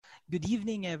Good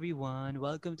evening, everyone.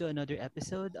 Welcome to another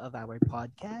episode of our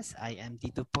podcast. I am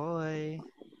Tito Poy.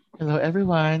 Hello,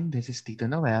 everyone. This is Tito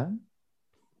Noel.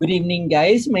 Good evening,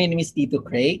 guys. My name is Tito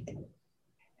Craig.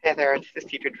 Hey there, this is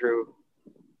Teacher Drew.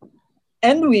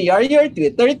 And we are your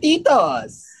Twitter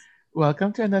Titos.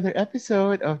 Welcome to another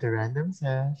episode of the Random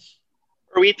Sesh.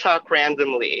 Where we talk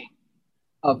randomly.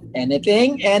 Of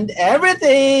anything and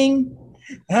everything.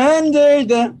 Under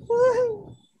the...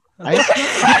 Ay,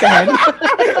 kan?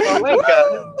 Oh my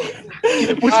God.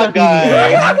 Kinupos Ah, na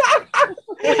guys.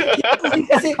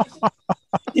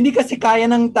 hindi kasi kaya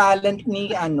ng talent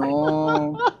ni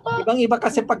Ibang-iba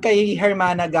kasi pag kay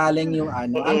Hermana galing yung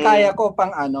Ang kaya ko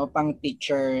pang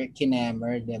teacher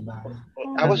kinemer, 'di ba?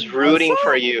 I was rooting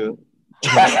for you.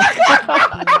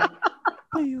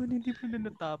 Ayun, hindi pa na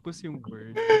natapos yung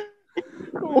word.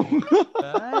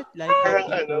 But, like,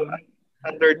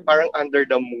 Parang under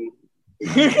the moon.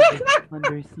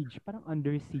 under siege. Parang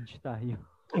under siege tayo.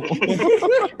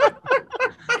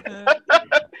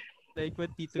 Like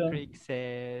what Tito Craig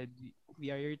said,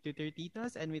 we are your Twitter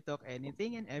Titos and we talk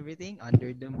anything and everything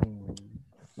under the moon.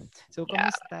 So,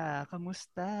 kamusta?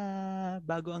 Kamusta?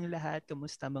 Bago ang lahat,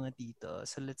 kamusta mga tito?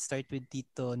 So, let's start with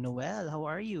Tito Noel. How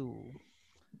are you?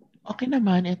 Okay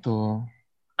naman ito.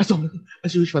 So,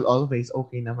 as usual, always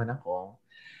okay naman ako.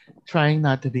 Trying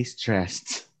not to be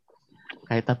stressed.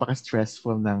 Kahit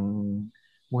napaka-stressful ng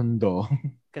mundo.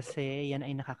 Kasi yan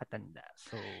ay nakakatanda.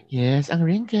 So, Yes, ang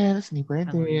wrinkles, hindi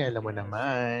pwede. Ang wrinkles. Alam mo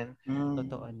naman.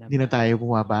 totoo naman. Hindi na tayo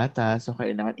bumabata. So,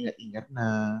 kailangan ingat-ingat na.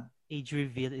 Age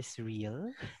reveal is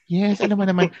real. Yes, alam mo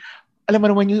naman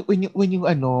when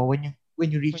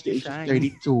you reach the age of When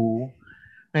you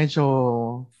 32, medyo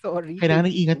Sorry.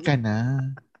 kailangan ingat ka na.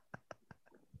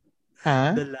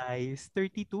 Ha? The lies.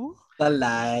 32? The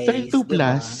lies. 32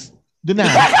 plus. Doon na.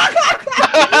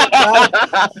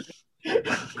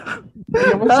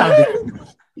 Ano mo sabi?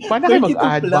 Paano kayo 32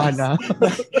 mag-add plus. ba na?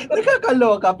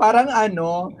 Nakakaloka.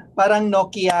 Parang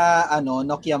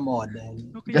Nokia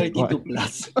model. Okay. 32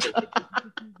 plus.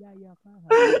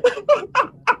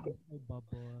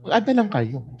 Mag-add na lang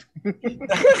kayo.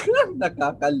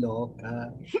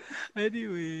 Nakakaloka.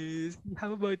 Anyways,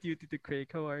 how about you, Tito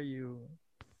Craig? How are you?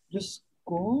 Diyos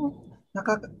ko,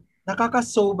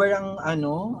 nakaka-sober ang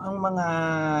mga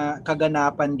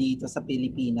kaganapan dito sa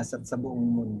Pilipinas at sa buong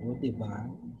mundo, di ba?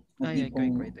 I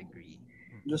quite agree.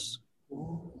 Diyos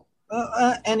ko.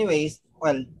 Anyways,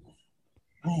 well,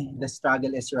 the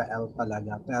struggle is real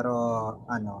talaga. Pero,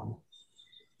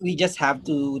 we just have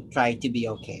to try to be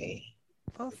okay.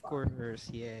 Of course,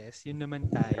 yes. Yun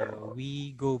naman tayo.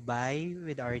 We go by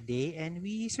with our day and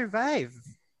we survive.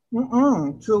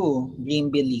 True.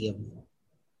 Dream, believe.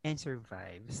 And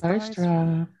survive.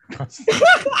 Starstruck.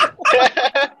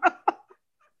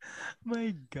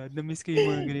 My God, na-miss ko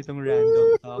yung mga ganitong random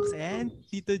talks. And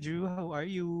Tito Drew, how are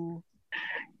you?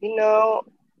 You know,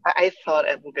 I thought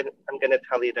I'm gonna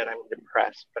tell you that I'm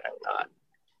depressed, but I'm not.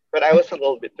 But I was a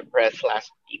little bit depressed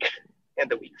last week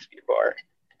and the weeks before.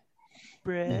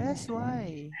 Press?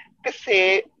 Why?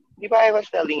 Kasi, di ba I was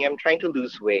telling you, I'm trying to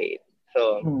lose weight.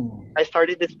 So, I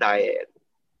started this diet.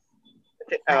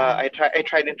 I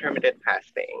tried intermittent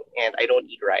fasting, and I don't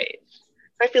eat rice.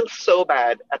 I feel so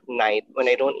bad at night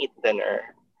when I don't eat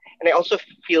dinner, and I also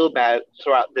feel bad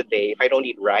throughout the day if I don't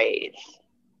eat rice.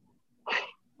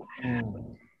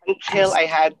 Until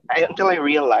I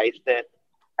realized that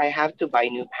I have to buy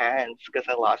new pants because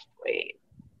I lost weight.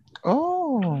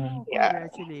 Oh. Yeah.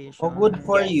 Congratulations. Oh, good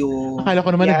for you. Akala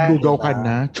ko naman Yeah, naglugaw ka diba?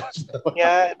 na.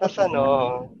 Yeah, that's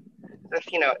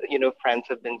friends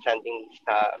have been sending me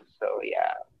stuff. So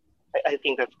yeah, I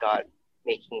think that's God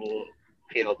making me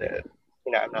feel that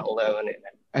I'm not alone and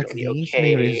I'm At really least okay.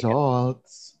 may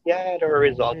results. Yeah, there were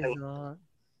results. And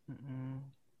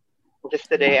just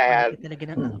today I had.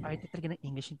 Arte talaga ng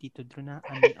English yung Tito Drew na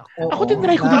ako. Ako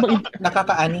tinry ko din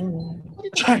Nakakaaning.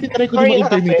 tinry ko din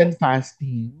intermittent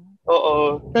fasting.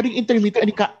 Oo. Pero yung intermittent,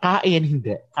 kain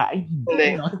hindi. Kain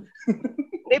hindi.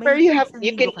 Hindi, pero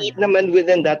you can eat naman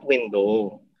within that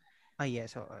window.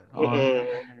 Yes.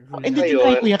 Hindi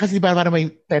tinry ko yan kasi para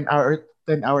may 10-hour,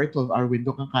 12-hour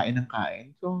window kang kain ng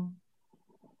kain. So,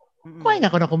 kumain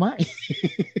ako na kumain.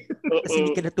 Kasi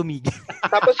hindi ka na tumigil.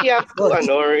 Tapos you have to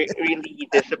really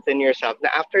discipline yourself na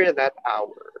after that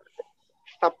hour,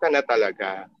 stop ka na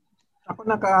talaga. Ako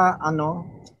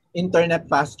internet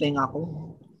fasting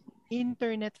ako.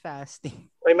 Internet fasting.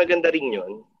 Ay, maganda rin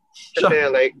yun. Kasi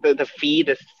like, the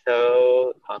feed is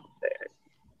so toxic.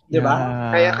 Diba?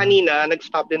 Kaya kanina,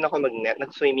 nag-stop din ako mag-net.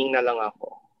 Nag-swimming na lang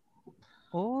ako.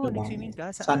 Oh, Diba? nag-swimming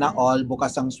ka? Sana all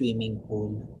bukas ang swimming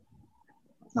pool.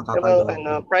 Pero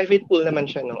private pool naman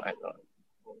siya nung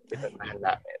pinuntahan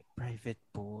namin. private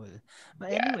pool.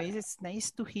 But Yeah. anyways, it's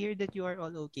nice to hear that you are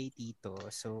all okay, Tito.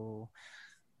 So,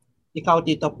 Ikaw,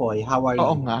 Tito Poy, how are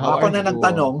Oo you? nga, how Ako are na you?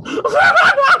 nagtanong.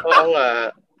 Oo nga.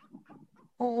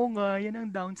 oo nga, yan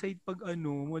ang downside pag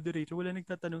moderator. Wala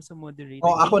nagtatanong sa moderator.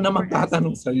 Ako Thank you naman for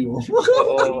tatanong asking. sa'yo.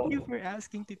 Oo. Thank you for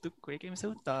asking, Tito Quick. I'm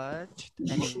so touched.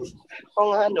 Anyway,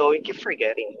 Oo nga, no. We keep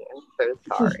forgetting. I'm so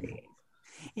sorry.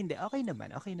 hindi, okay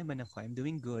naman. Okay naman ako. I'm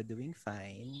doing good, doing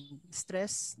fine.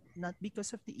 Stress, not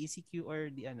because of the ECQ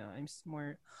or the I'm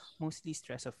mostly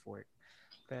stress of work.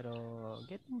 Pero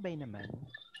getting by naman.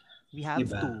 We have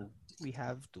Diba? to. We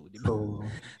have to, di ba? So,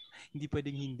 Hindi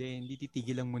pwedeng hindi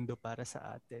titigil ang mundo para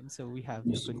sa atin. So we have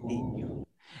to Yes, continue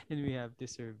and we have to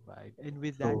survive. And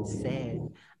with that said,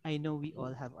 I know we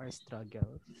all have our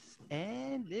struggles.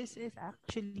 And this is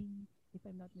actually, if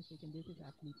I'm not mistaken, this is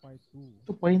actually part 2.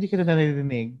 Ito po, hindi kita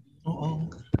naririnig. oo.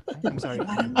 I'm sorry.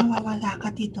 Parang nawawala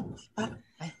ka, Tito Poy.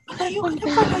 Palayo ka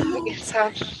na, palayo. It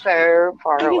sounds so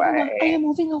far away.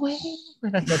 moving away.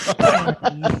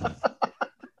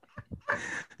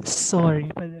 Sorry.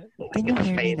 Can you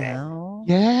hear me Say that. now?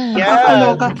 Yes. Yeah.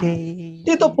 Nakakaloka. Okay.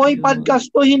 Tito Poy, podcast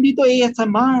to, hindi to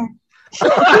ASMR.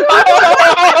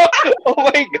 Oh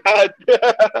my God.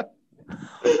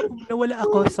 Nawala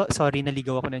ako. Sorry,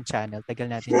 naligaw ako ng channel.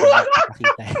 Tagal natin hindi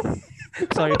nakita.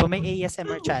 Sorry po, may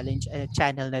ASMR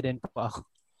channel na din po ako.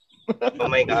 Oh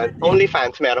my God.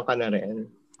 OnlyFans, meron ka na rin.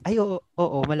 Ay,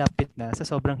 oo, malapit na. Sa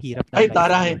sobrang hirap na. Ay,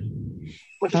 taray.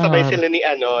 Magsasabay sila ni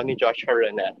Joshua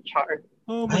Renat. Char.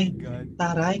 Oh my Ay, God.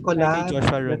 Taray ko Hi, lang.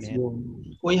 Joshua Let's Ronet. go.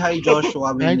 Uy, hi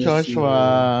Joshua. We Hi, miss Joshua.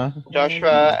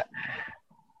 Joshua.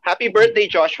 Happy birthday,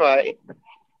 Joshua.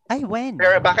 Ay, when?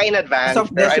 Pero baka in you. advance. As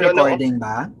of Pero this I don't know. recording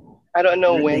ba? I don't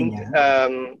know Birthday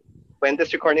when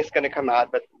this recording is gonna come out,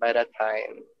 but by that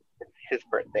time, it's his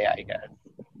birthday, I guess.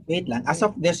 Wait lang. As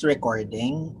of this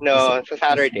recording? No, is it's a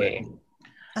Saturday.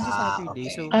 Sa Saturday. okay.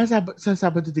 So, Sa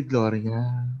Sabado de Gloria.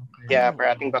 Okay. Yeah,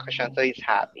 parating bakasyon, so he's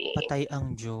happy. patay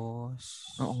ang Diyos.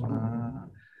 Oo nga.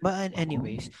 But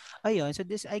anyways, ayun. So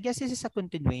I guess this is a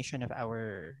continuation of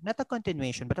not a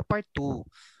continuation, but a part 2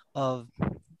 of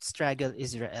Struggle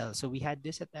Israel. So we had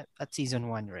this at season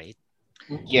 1, right?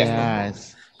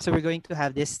 Yes. So we're going to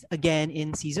have this again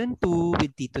in season 2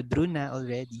 with Tito Druna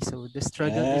already. So the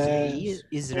Struggle Yes.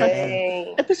 Israel.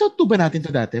 Yay. Episode 2 ba natin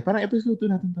to dati? Parang episode 2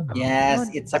 natin to. No? Yes,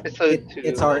 it's Episode 2.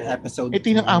 It's our episode. Ito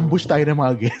yung ambush tayo ng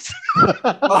mga guests.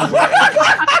 Oh,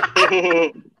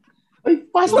 Ay,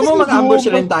 pasok gusto mo sa mag-ambush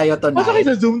Zoom. rin tayo Pasok kayo tonight?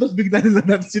 sa Zoom, tapos bigla na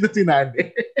natin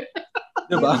sinadi.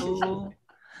 Diba?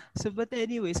 But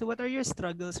anyway, so what are your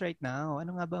struggles right now?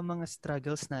 Ano nga ba ang mga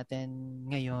struggles natin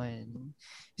ngayon?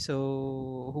 So,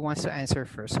 who wants to answer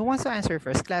first?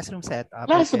 Classroom setup.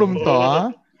 Classroom to, ah?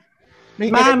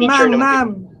 Ma'am, teacher ma'am, naman. ma'am.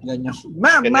 Ganyan.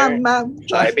 Ma'am, ma'am, ma'am.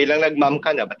 Ay, bilang nag-mom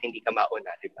ka na, ba't hindi ka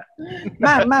mauna, di ba?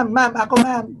 Ma'am. Ako,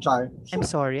 ma'am. Char. I'm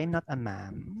sorry, I'm not a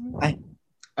ma'am.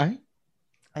 Ay?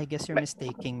 I guess you're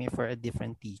mistaking me for a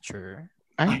different teacher.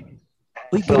 Ay?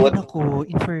 Uy, So ganun what- ako.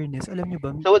 In fairness, alam niyo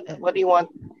ba? So what do you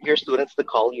want your students to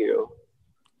call you?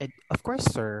 Of course,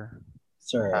 sir.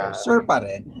 Sir. Sir pa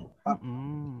rin.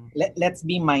 Mm. Let's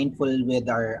be mindful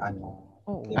with our,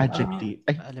 Oo. Adjective.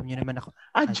 Ay, Alam niyo naman ako.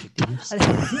 adjectives.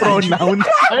 Alam- Pronouns.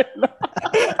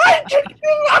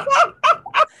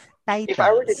 Titles. If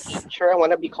I were the teacher, I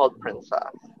want to be called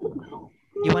princess.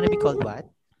 You wanna be called what?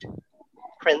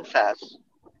 Princess.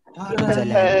 Gonzalan.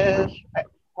 Princess. I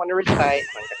want to recite.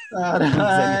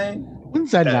 Taray.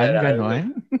 Unsa lang,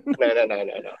 ganon.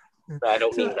 No. I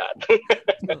don't mean that.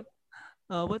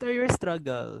 What are your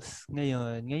struggles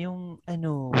ngayon?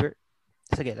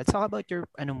 Sige, let's talk about your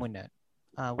muna.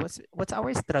 What's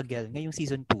our struggle ngayong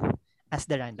season 2 as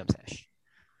the Random Sesh?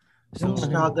 Yung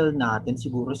struggle natin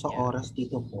siguro sa Yeah. oras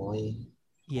dito, Poy.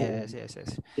 Yes.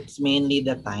 It's mainly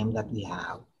the time that we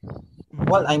have.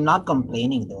 Well, I'm not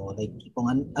complaining though. Like, kung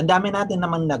ang dami natin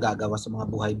namang nagagawa sa mga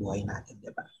buhay-buhay natin,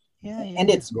 di ba? Yeah. And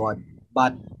it's good.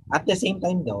 But at the same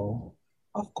time though,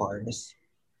 of course,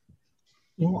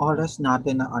 yung oras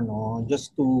natin na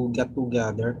just to get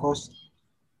together cause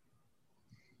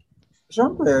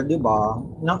syempre, di ba,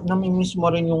 namimiss mo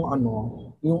rin yung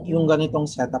yung ganitong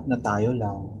setup na tayo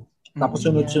lang. Tapos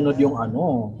sunod-sunod yung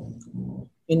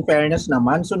in fairness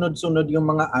naman, sunod-sunod yung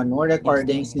mga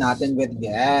recordings Things. natin with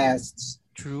guests.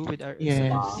 True with our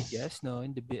Yes. guests, no,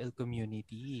 in the BL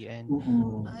community, and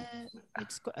Mm-mm. I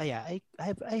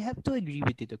have to agree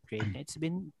with Tito Craig. It's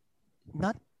been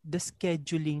not the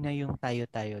scheduling na yung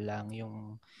tayo-tayo lang,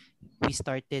 yung we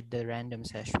started the Random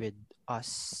Sesh with us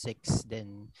 6,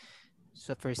 then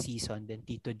sa first season, then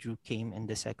Tito Drew came in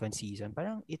the second season.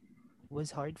 Parang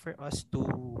was hard for us to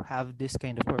have this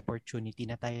kind of opportunity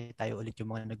na tayo ulit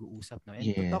yung mga nag-uusap, no? And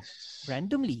to talk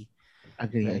randomly.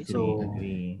 Agree.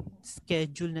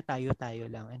 Schedule na tayo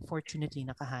lang. And fortunately,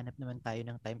 nakahanap naman tayo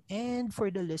ng time. And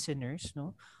for the listeners,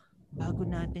 no? Bago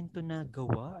natin to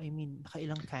nagawa, I mean,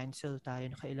 nakailang cancel tayo,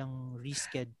 nakailang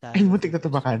reschedule tayo. Ay, muntik na to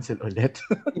ma-cancel ulit.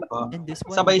 And this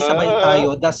one, sabay-sabay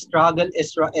tayo. The struggle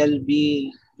Israel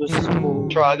B.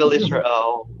 Struggle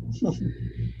Israel.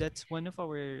 That's one of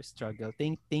our struggle.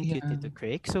 Thank you, Tito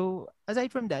Craig. So, aside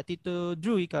from that, Tito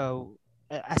Drew, ikaw,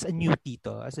 as a new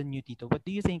tito, what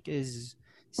do you think is,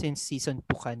 since season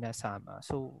 2 ka na sama,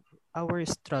 so, our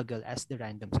struggle as the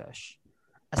Random Sesh,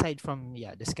 aside from,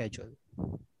 the schedule?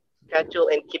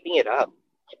 Schedule and keeping it up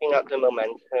the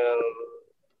momentum,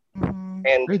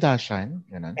 and production,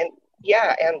 and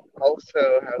also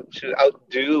how to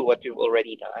outdo what you've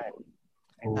already done.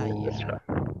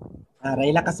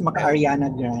 Aray, lakas maka-Ariana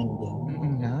Grande.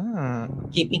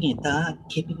 Keeping it up.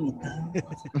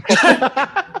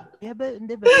 But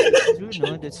that's true,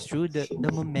 no? That's true. The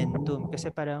momentum.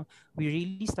 Kasi parang we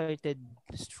really started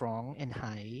strong and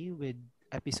high with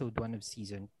episode 1 of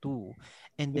season 2.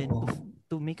 And then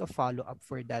to make a follow-up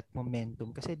for that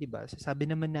momentum. Kasi diba, sabi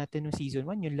naman natin ng season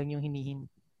 1, yun lang yung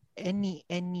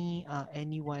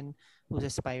anyone who's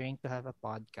aspiring to have a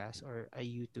podcast or a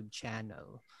YouTube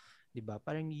channel. Diba?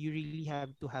 Parang you really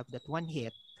have to have that one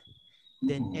hit,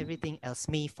 then everything else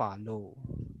may follow.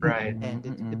 Right. And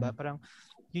diba, parang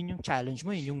yun yung challenge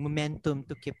mo, yung momentum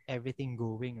to keep everything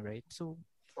going, right? So,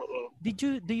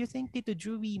 do you think, Tito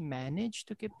Drew, we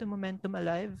managed to keep the momentum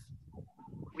alive?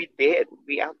 We did.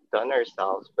 We outdone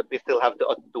ourselves, but we still have to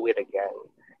do it again.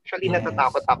 Actually,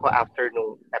 natatakot ako after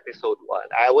nung episode 1.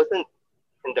 I wasn't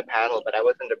in the panel, but I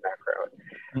was in the background.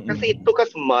 Kasi it took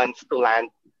us months to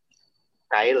land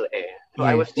Kyle So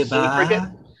I was thinking,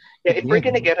 if we're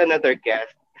gonna get another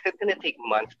guest, is it gonna take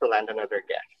months to land another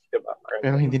guest? Diba?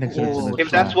 Pero hindi nagsunod.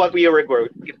 If that's what we're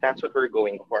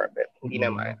going for, but hindi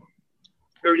naman.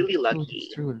 We're really lucky.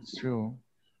 It's true.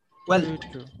 Well,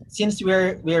 since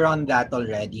we're on that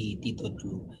already, Tito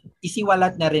Drew,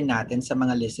 isiwalat na rin natin sa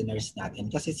mga listeners natin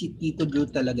kasi si Tito Drew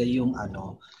talaga yung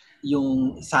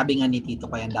yung sabi nga ni Tito,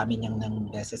 kaya ang dami niyang nang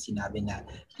beses sinabi na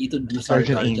Tito Drew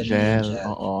Sergeant Angel.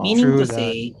 Meaning to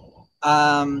say,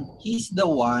 he's the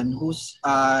one who's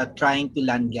trying to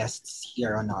land guests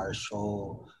here on our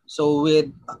show. So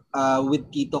with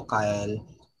Tito Kyle,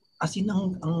 as in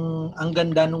ang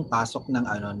ganda nung pasok ng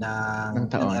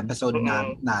ng episode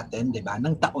natin, 'di ba?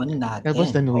 Ng taon natin. That was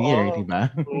the New Year, 'di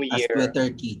ba? As Twitter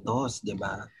Titos, 'di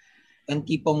ba? And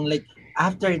tipong like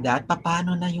after that,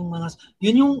 paano na yung mga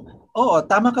yun yung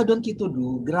tama ka doon, Tito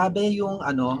Drew. Grabe yung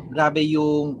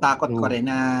takot ko rin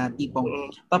na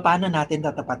tipong paano natin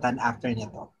tatapatan after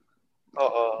nito.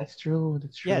 That's true.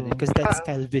 Yeah, because that's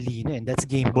Calvelino and that's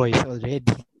Game Boys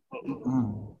already.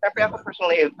 Pero ako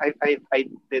personally, I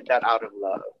did that out of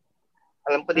love.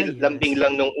 Alam ko din, lambing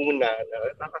lang nung una,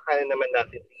 nakakaya naman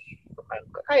natin.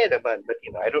 Kaya naman, but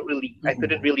I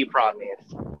couldn't really promise.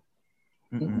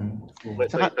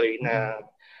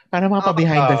 Para mga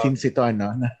pa-behind the scenes ito,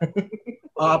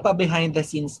 pa-behind the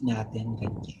scenes natin.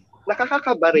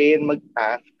 Nakakakaba rin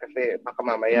mag-task kasi baka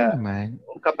mamaya,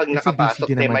 kapag nakapasok,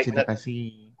 they might not...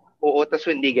 Oo, tas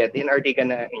when they get in, are they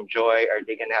gonna enjoy? Are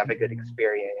they gonna have a good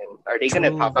experience? Are they gonna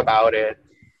talk about it?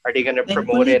 Are they gonna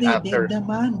promote it after? They did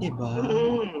naman, diba?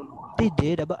 They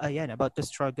did. About the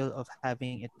struggle of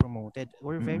having it promoted.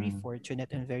 We're very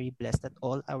fortunate and very blessed that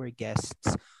all our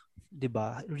guests,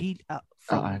 diba,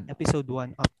 from episode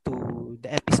 1 up to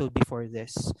the episode before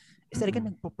this, is talaga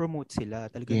nagpo-promote sila.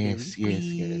 Talaga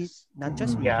yes. Not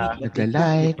just retweet,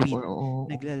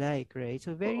 nagla-like, right?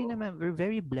 So we're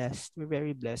very blessed. We're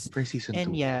very blessed. For season 2.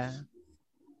 And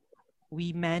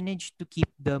we managed to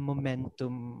keep the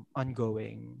momentum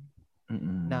ongoing.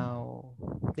 Now,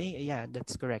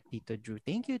 that's correct, Tito Drew.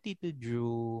 Thank you, Tito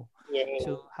Drew. Yay.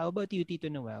 So, how about you, Tito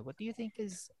Noel? What do you think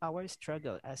is our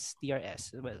struggle as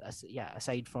TRS? Well,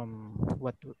 aside from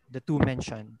what the two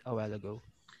mentioned a while ago.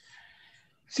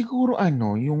 Siguro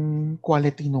yung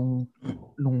quality nung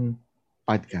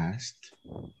podcast.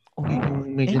 Yung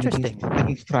medyo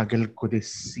naging struggle ko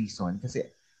this season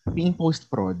kasi being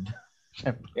post-prod.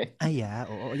 Syempre.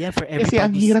 Oo. Yeah, for everybody's kasi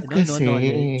ang hirap kasi.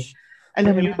 knowledge.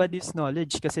 Alam mo everybody's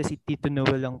knowledge kasi si Tito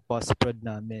Noel ang post-prod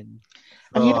namin.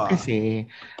 Ang hirap kasi,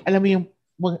 alam mo yung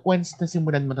once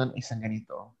nasimulan mo ng isang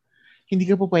ganito, hindi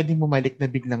ka po pwedeng bumalik na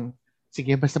biglang,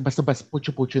 sige, basta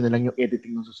putyo-putyo na lang yung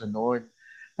editing ng susunod.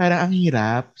 Parang ang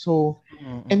hirap. So,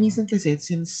 and minsan kasi,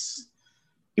 since,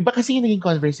 iba kasi yung naging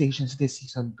conversations this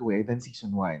season 2 than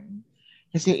season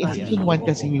 1. Kasi in season 1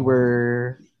 kasi we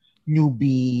were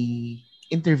newbie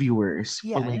interviewers or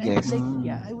Yeah, my and guests.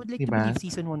 I would like to Diba? believe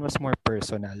season 1 was more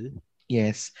personal.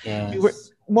 Yes. Yes. We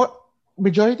were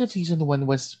majority of season 1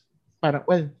 was parang,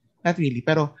 well, not really,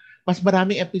 pero mas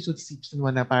maraming episodes season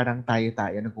 1 na parang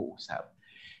tayo-tayo nag-uusap.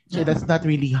 So that's not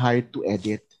really hard to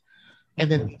edit. And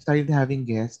then we started having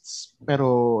guests,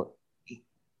 pero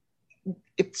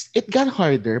it got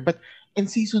harder, but in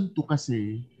season 2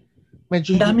 kasi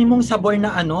medyo dami mong sabor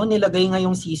na nilagay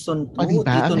ngayong season 2,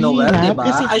 diba? Tito Ang Noel, hirap, diba?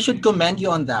 kasi, I should commend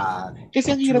you on that.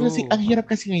 Kasi ang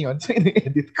hirap kasi ngayon sa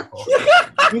edit ko.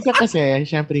 Minsan kasi,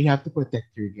 syempre, you have to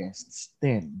protect your guests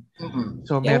then.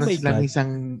 So, meron silang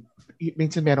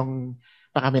minsan merong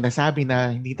pa kami nasabi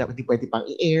na hindi pwede pang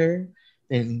i-air,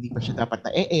 then hindi pa siya dapat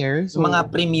na i-air. So,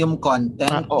 mga premium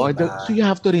content, diba? So, you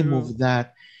have to remove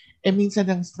that. And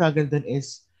minsan ang struggle dun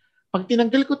is, pag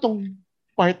tinanggal ko tong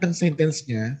part ng sentence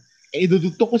niya,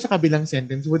 idudugtong ko sa kabilang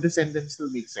sentence, would the sentence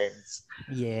still make sense?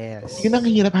 Yes. Yun ang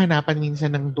hirap hanapan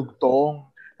minsan ng dugtong.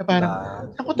 Na parang,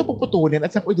 saan ko ito puputulin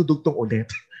at saan ko idudugtong ulit?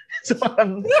 So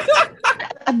parang,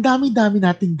 ang dami-dami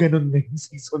nating ganun ngayon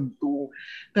season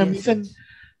 2. Na minsan,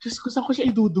 just ko saan ko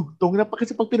siya idudugtong?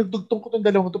 Kasi pag pinagdugtong ko itong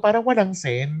dalawang ito, parang walang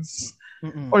sense.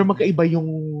 Or magkaiba yung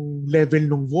level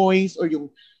ng voice or yung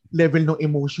level ng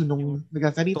emotion nung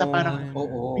nagsasalita, parang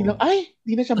bilang,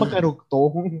 di na siya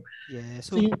magkarugtong. Yeah,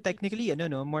 so technically,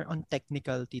 more on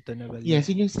technical, Tito Noel. Yes,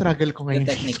 yun yung struggle ko ngayon.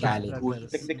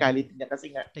 Technicality niya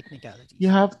kasi nga, you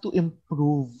have to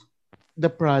improve the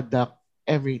product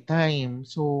every time.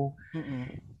 So,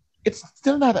 it's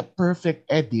still not a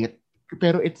perfect edit,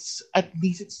 pero at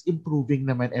least it's improving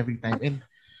naman every time. And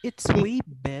it's way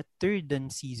better than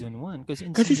season 1.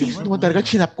 Kasi season 1 talaga,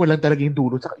 chinap ko lang talaga yung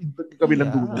dulo sa kabilang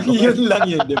dulo. Yun lang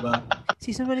yun, di ba?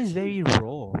 Season 1 is very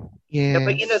raw. Yes. Yeah,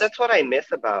 but that's what I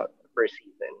miss about the first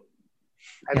season.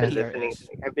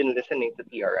 I've been listening to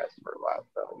TRS for a while.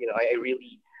 So,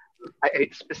 I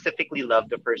specifically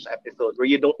love the first episode where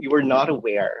you were not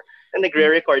aware na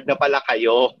nagre-record na pala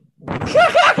kayo.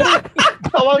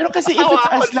 Pero kasi if it's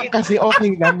us lang kasi,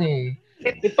 okay lang eh.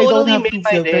 It totally made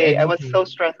my day. I was so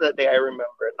stressed that day, I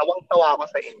remember. Tawang-tawa ako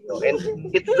sa inyo. And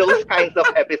it's those kinds of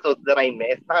episodes that I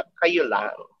miss. Kayo lang.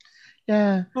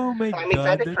 Yeah. Oh my God. I'm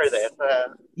excited for this.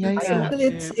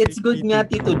 It's good nga,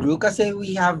 Tito Drew, kasi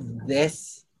we have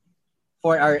this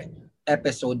for our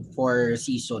episode for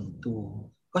season 2.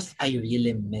 Because I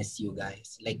really miss you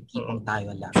guys. Like, kipong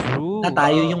tayo lang. True. Na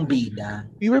tayo yung bida.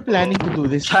 We were planning to do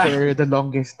this for the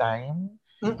longest time.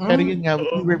 Pero yun nga,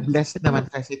 we were blessed naman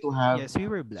kasi to have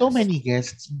so many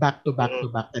guests back to back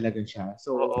talaga siya.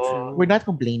 So we're not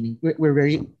complaining. We're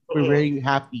very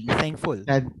happy, thankful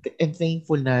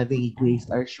na they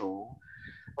graced our show.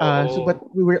 But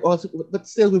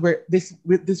still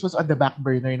this was on the back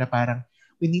burner na parang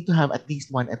we need to have at least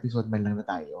one episode man lang na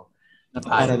tayo.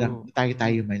 Para lang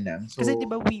tayo man lang. So, kasi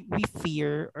diba we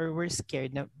fear or we're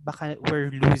scared na baka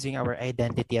we're losing our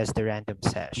identity as the Random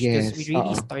Sesh. Because we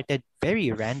really started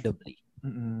very randomly.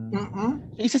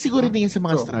 Isa siguro din yun sa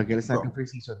mga struggles natin for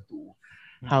season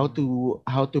 2. How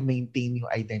to maintain yung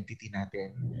identity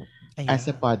natin as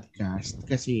a podcast.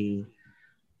 Kasi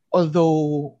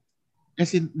although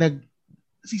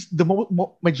the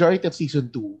majority of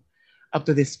season 2 up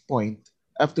to this point,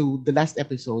 up to the last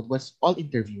episode, was all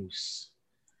interviews.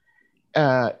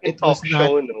 It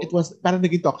was parang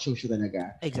naging talk show siya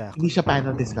talaga. Exactly. Hindi siya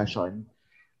panel discussion.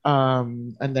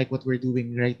 Unlike what we're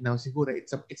doing right now, siguro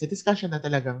it's a discussion na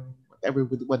talagang whatever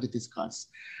we want to discuss.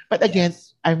 But again,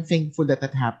 I'm thankful that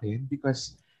happened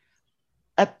because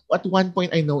at one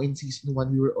point I know in season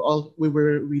 1 we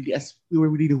were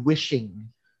really wishing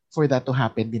for that to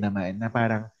happen din naman, na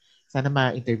parang sana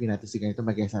ma-interview natin si ganito,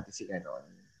 mag-guest natin si ganon.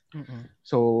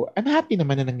 So, I'm happy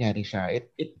naman na nangyari siya.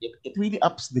 It really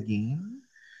ups the game.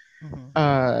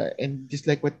 And just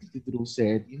like what Tito Drew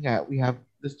said, yun nga, we have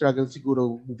the struggle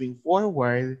siguro moving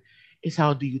forward is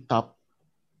how do you top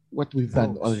what we've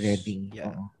done already.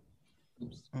 Yeah.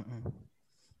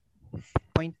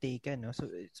 Point taken, no? So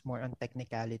it's more on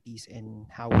technicalities and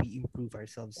how we improve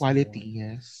ourselves. Quality,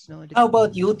 yes. No, how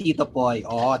about you, Tito Poy?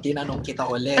 Tinanong kita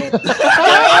ulit.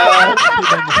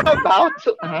 About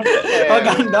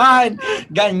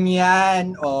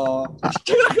ganyan.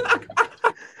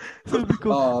 Sabi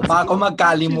ko, baka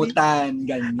magkalimutan,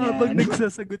 ganyan. Habang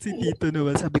nagsasagot si Tito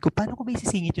Noel, sabi ko, paano ko ba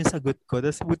isisingit yung sagot ko?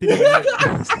 Tapos buti na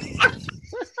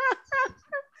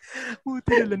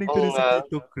nagturo si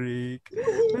Tito Craig.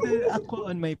 But ako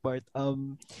on my part,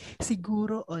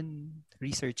 siguro on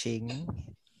researching,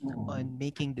 on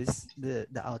making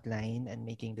the outline and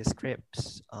making the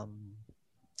scripts,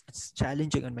 it's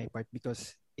challenging on my part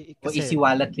because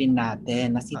isiwalat rin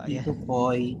natin na si Tito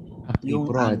Poy yung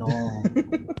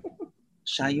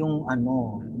Siya yung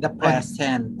the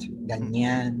present.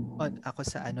 Ganyan. Ako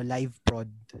sa live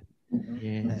prod.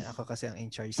 Yes. Ako kasi ang in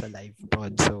charge sa live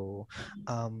prod. So,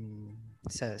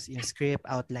 sa yung script,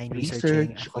 outline,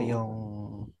 researching, ako yung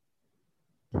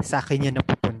sa akin yan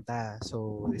napupunta.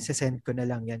 So, isesend ko na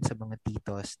lang yan sa mga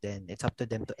titos. Then, it's up to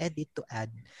them to edit, to add.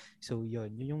 So,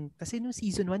 yun. Kasi nung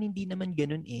season 1, hindi naman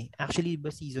ganun eh. Actually,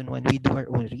 season 1, we do our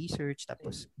own research.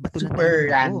 Tapos,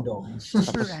 super random.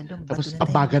 Super random. Tapos,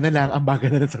 ang baga na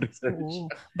lang sa research.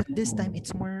 Oo. But this time,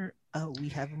 it's more,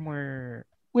 we have more...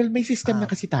 Well, may system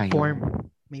na kasi tayo. Form.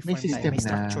 May system may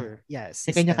structure. Na. Yes.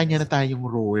 May kanya-kanya na tayong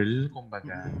role,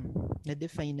 kumbaga.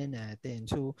 Na-define na natin.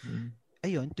 So,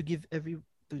 ayun, to give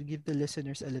the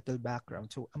listeners a little background.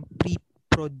 So, ang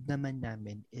pre-prod naman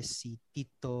namin is si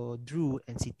Tito Drew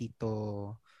and si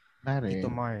Tito Mare.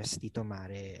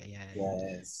 Ayan.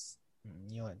 Yes.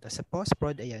 Yun. Tapos sa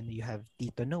post-prod, ayan, you have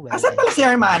Tito Noel. Asan pala si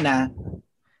Hermana?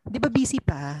 Di ba busy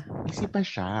pa? Busy pa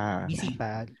siya.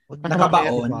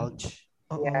 Nakabaon.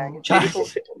 Oo. Yeah,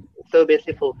 so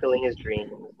busy fulfilling his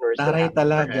dreams. Taray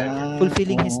talaga.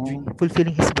 Fulfilling his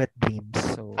wet dreams.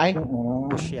 So,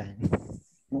 push yan.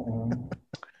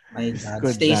 My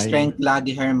God. Stay strength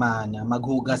lagi, Hermana.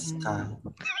 Maghugas ka.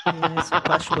 Yes,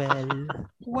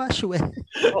 wash well.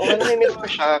 Oh, nami-miss ko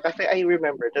siya kasi I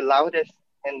remember the loudest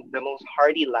and the most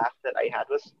hearty laugh that I had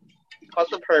was because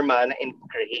of Hermana and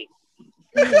Craig.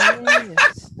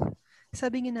 Yes.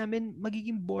 Sabi nga namin,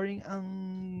 magiging boring ang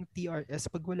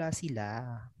TRS pag wala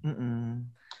sila. Diba?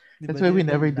 That's why we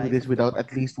never do this without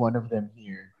at least one of them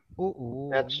here.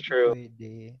 Oo. That's true.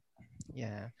 Pwede.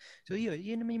 Yeah. So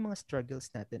yun naman yung mga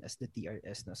struggles natin as the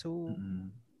TRS. No? So,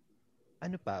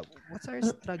 ano pa? What's our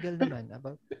struggle naman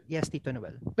about? Yes, Tito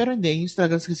Noel. Pero hindi, yung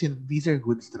struggles kasi, these are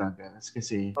good struggles.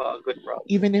 Kasi, good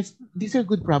problem. Even if, these are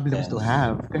good problems to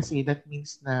have. Kasi that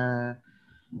means na,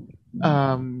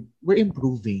 we're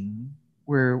improving.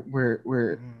 We're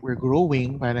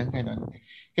growing. Parang ganun.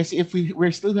 Kasi if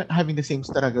we're still having the same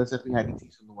struggles that we had in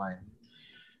season 1,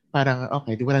 parang,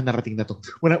 okay, di walang narating na to.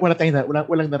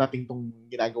 Walang narating tong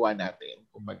ginagawa natin.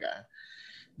 Kumbaga.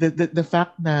 The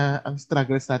fact na ang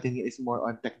struggles natin is more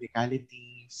on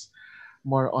technicalities,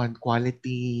 more on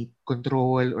quality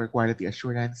control or quality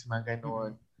assurance, mga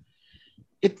ganon.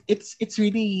 It's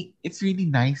really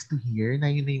nice to hear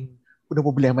na yun na yung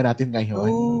problema natin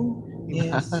ngayon. Oh,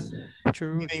 yes.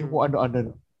 True. Yun na yung kung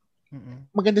ano-ano.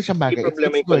 Maganda siyang bagay. It's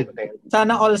good.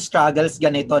 Sana all struggles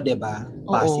ganito, di ba?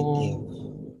 Positive.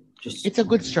 It's a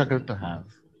good struggle to have.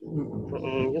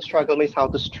 Yung struggle is how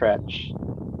to stretch.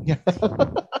 Yeah.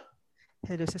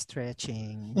 Hello sa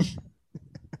stretching.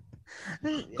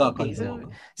 Okay, so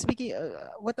speaking,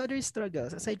 what other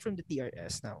struggles aside from the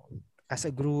TRS now? As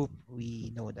a group,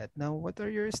 we know that. Now, what are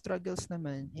your struggles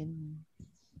naman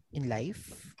in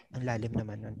life? Ang lalim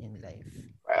naman nun in life.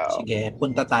 Wow. Sige,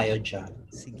 punta tayo dyan.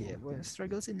 Sige. Well,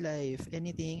 struggles in life.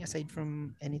 Anything aside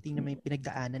from anything na may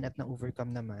pinagdaanan at na-overcome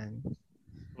naman.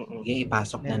 Sige,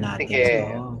 ipasok na natin.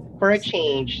 Sige. So, for a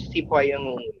change, si Poy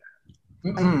yung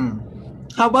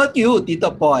How about you, Tito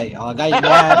Poy? O,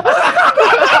 ganyan.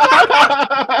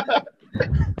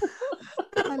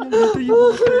 Alam mo, ito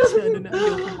yung person na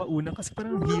ayaw ko mauna kasi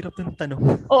parang hirap ng tanong.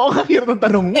 Oo, hirap ng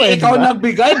tanong mo. Ikaw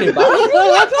nagbigay, di ba?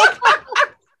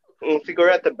 Siguro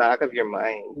at the back of your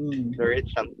mind, there is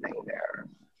something there.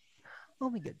 Oh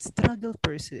my God, struggle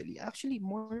personally. Actually,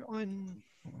 more on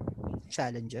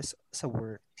challenges sa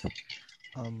work.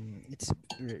 It's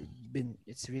really been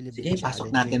challenging.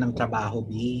 Pasok natin ang trabaho,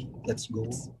 B. Let's go.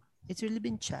 It's really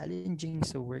been challenging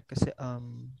sa work kasi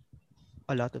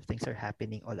a lot of things are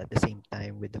happening all at the same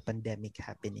time with the pandemic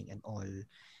happening and all,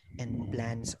 and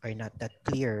plans are not that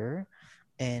clear,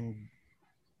 and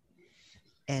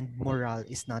morale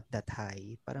is not that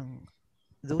high. Parang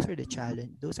those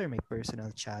are my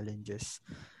personal challenges.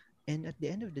 And at the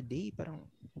end of the day,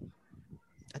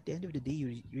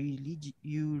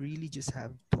 you really just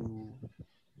have to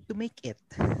make it.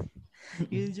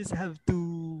 You just have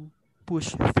to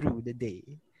push through the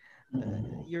day.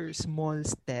 Your small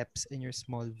steps and your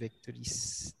small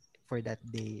victories for that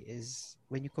day is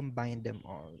when you combine them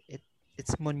all,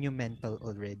 it's monumental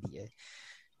already.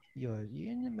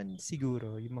 Yun naman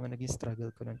siguro yung mga naging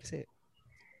struggle ko nun kasi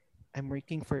I'm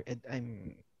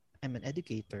an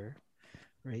educator,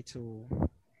 right? So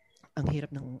ang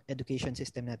hirap ng education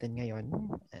system natin ngayon.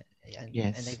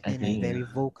 Yes, and I've been very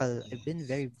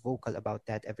vocal about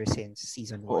that ever since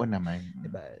season 1. Oo naman.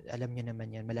 Diba? Alam niyo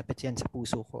naman yan. Malapit yan sa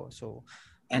puso ko. So,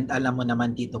 and alam mo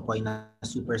naman, Tito Poy, na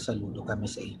super saludo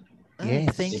kami sa inyo.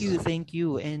 Yes. Thank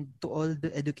you. And to all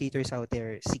the educators out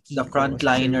there, si The Kiko,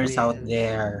 frontliners si Sir out Will.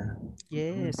 there.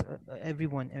 Yes,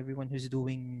 everyone who's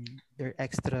doing the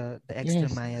extra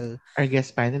Yes. mile. Our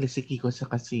guest panelist, si Kiko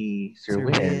saka si Sir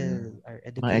Will. Our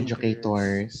Mga educators.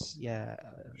 educators. Yeah,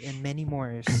 and many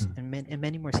more. and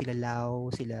many more. Sila Lau,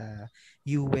 sila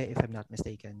Yue, if I'm not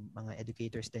mistaken. Mga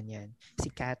educators din yan. Si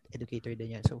Kat, educator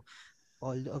din yan. So,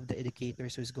 all of the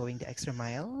educators who's going the extra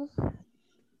mile,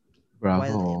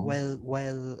 Bravo.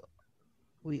 while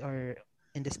we are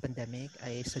in this pandemic,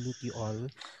 I salute you all.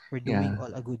 We're doing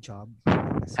all a good job.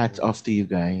 So, hats off to you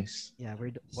guys. Yeah,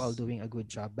 we're all doing a good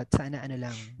job. But sana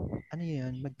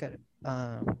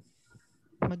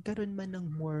magkaroon man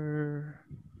ng more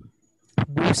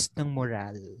boost ng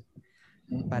moral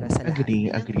para sa lahat. Agree.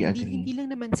 Hindi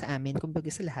lang naman sa amin, kumbaga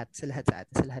sa lahat sa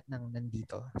atin, sa lahat ng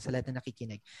nandito, sa lahat na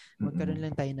nakikinig. Magkaroon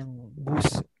lang tayo ng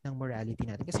boost ng morality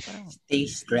natin kasi parang stay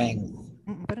strength.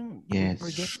 Parang yes.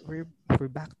 we're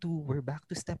back to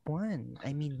step 1.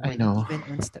 I mean, we're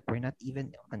not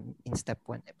even in step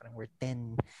 1. Parang we're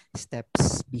 10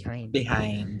 steps behind.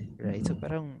 Right? So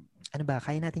parang ano ba,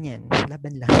 kaya natin 'yan.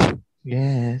 Laban lang.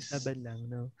 Yes. Laban lang,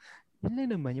 no. Yun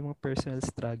lang naman yung mga personal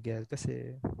struggle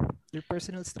kasi your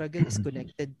personal struggle is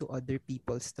connected to other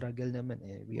people's struggle naman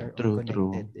eh. We are all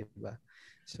connected, diba?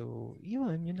 So,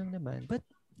 yun lang naman. But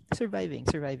surviving.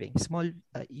 Small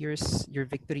your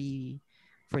victory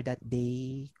for that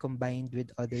day combined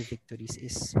with other victories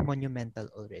is monumental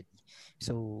already.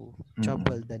 So, job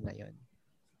well done na yun.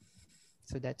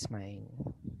 So that's my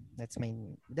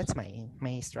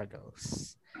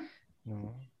struggles.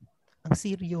 No. Ang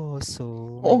seryoso.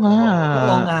 Oo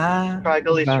nga.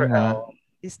 Struggle Israel.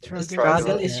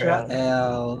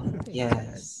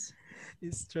 Yes.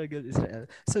 Struggle Israel.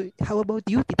 So, how about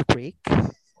you, Tito Break?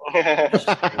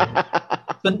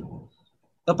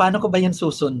 So, paano ko ba yan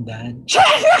susundan?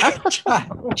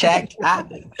 Check.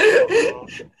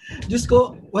 Diyos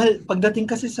ko, well, pagdating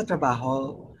kasi sa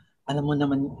trabaho, alam mo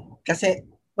naman, kasi,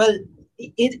 well,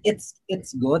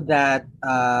 it's good that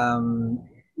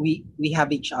we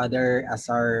have each other as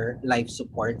our life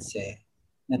supports eh.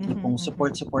 Na tipong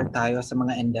support tayo sa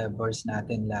mga endeavors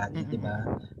natin lagi, di ba?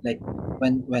 Like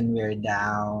when we're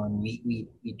down, we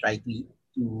try to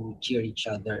cheer each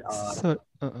other up. So,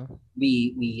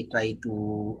 we try to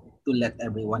let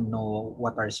everyone know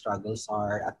what our struggles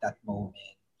are at that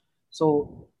moment. So,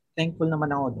 thankful naman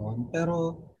ako doon. Pero,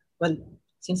 well,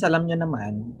 since alam nyo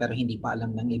naman, pero hindi pa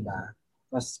alam ng iba,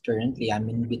 because currently I'm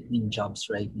in between jobs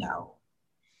right now.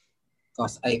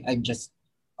 Because I just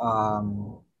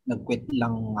nag-quit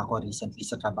lang ako recently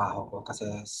sa trabaho ko kasi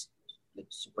like,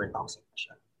 super toxic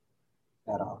siya.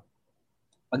 Pero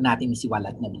pag natin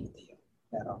isiwalat na dito yun.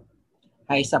 Pero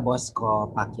hi sa boss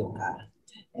ko, Pacquiao ka.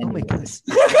 Anyways. Oh my gosh.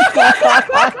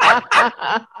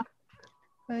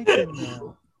 I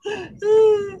cannot.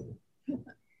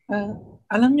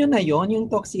 Alam nyo na yon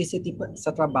yung toxicity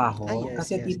sa trabaho. Yes,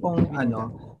 kasi yes. tipong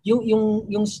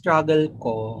yung struggle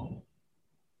ko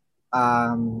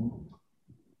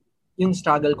yung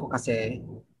struggle ko kasi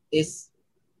is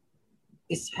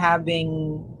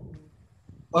having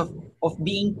of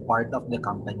being part of the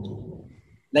company,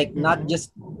 like not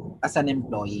just as an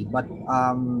employee but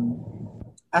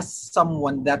as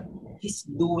someone that is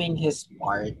doing his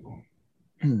part.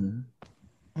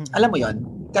 Alam mo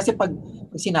yon, kasi pag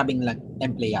sinabing lang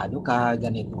empleyado ka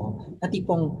ganito, na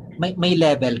tipong may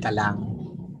level ka lang.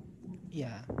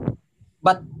 Yeah.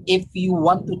 But if you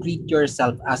want to treat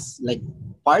yourself as like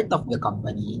part of the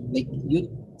company, like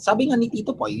you, sabi nga ni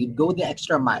Tito po, you go the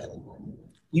extra mile.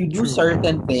 You do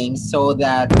certain things so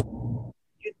that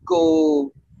you go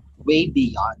way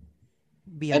beyond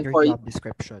your job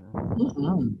description.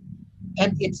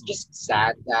 And it's just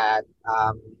sad that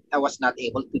I was not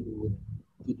able to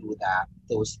do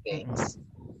those things.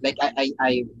 Like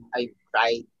I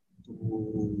tried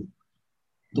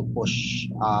to push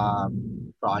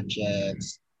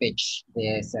projects, pitch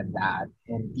this and that,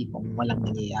 and tipong walang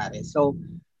nangyayari. So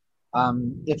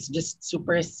it's just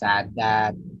super sad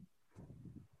that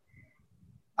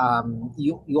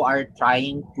you are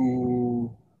trying to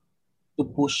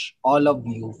push all of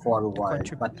you forward,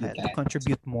 but you can't. To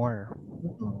contribute more.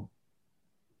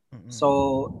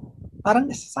 So parang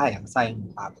sayang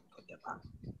yung pagod ko, diba?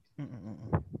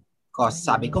 Because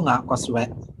sabi ko nga, because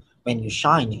when you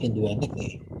shine, you can do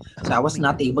anything. So I was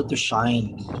not able to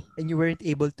shine. And you weren't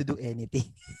able to do anything.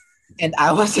 And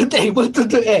I wasn't able to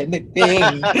do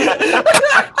anything.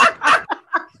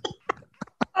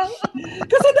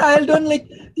 Kasi dahil doon, like,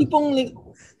 tipong, like,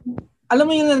 alam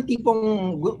mo yun,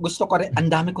 tipong gusto ko rin, ang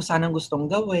dami ko sanang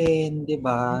gustong gawin, di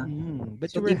ba?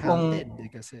 But so you were halted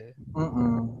kasi.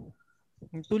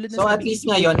 Tulad So at least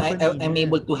ngayon, I'm kanina.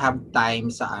 able to have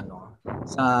time sa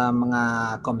sa mga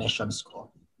commissions ko.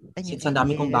 Since ang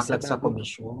dami kong backlog sa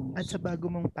commission. At sa bago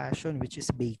mong passion, which is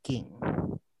baking.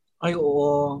 Ay,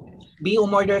 oo.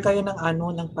 Umorder kayo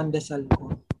ng pandesal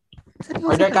ko.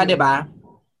 Order ka, di ba?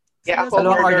 Yeah, ako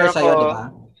order sa'yo, di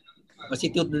ba? O si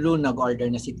Tito Drew, nag-order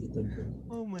na si Tito Drew.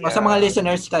 Oh my O sa mga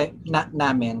listeners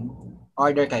namin,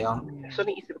 order kayo. So,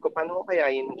 naisip ko, paano ko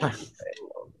kaya yun?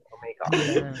 Oh my God.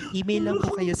 Email lang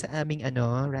po kayo sa aming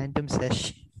random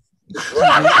session.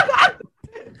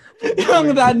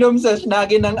 Yung random sesh,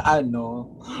 naging ng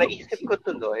Naisip ko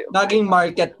tuloy. Naging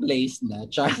marketplace na.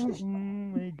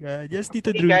 Oh my God. Yes,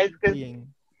 Tito Drew. Guys,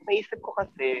 naisip ko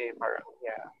kasi, parang,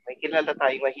 may kilala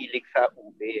tayong mahilig sa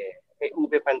ube eh. Kay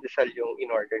ube pandesal yung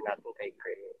in-order natin kay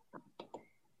Craig.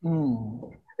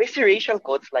 Si Rachel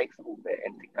Coates likes ube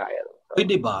and si Kyle. So. Uy,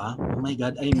 diba? Oh my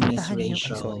God, I miss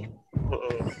Rachel.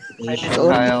 Rachel,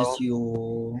 I miss you.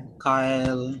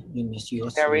 Kyle, we miss you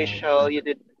as well. Rachel, you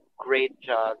did great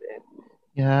job in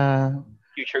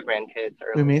future grandkids.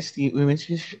 We missed you. We miss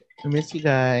you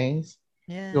guys.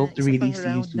 Yeah, hope to really see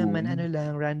you soon. Naman,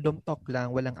 random talk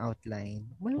lang, walang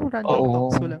outline. Walang random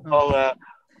talks, walang outline. Oo nga.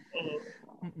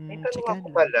 May tanong ako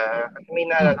pala, kasi may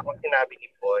naalala kong sinabi ni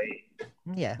Boy.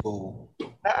 Yeah.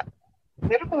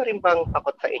 Meron pa rin bang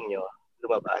takot sa inyo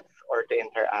lumabas or to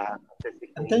interact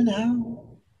physically? Until now.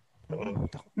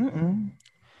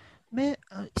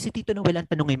 Si Tito Noel ang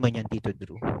tanungin mo niyan, Tito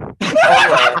Drew.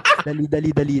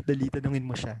 Dali, tanungin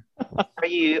mo siya. Are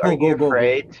you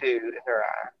afraid to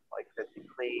interact like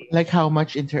physically? Like how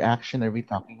much interaction are we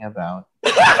talking about?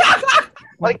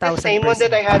 Like the same one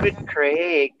that I had with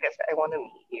Craig, because I want to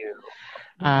meet you.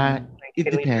 It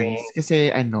depends.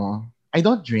 Kasi I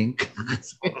don't drink.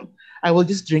 I will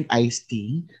just drink iced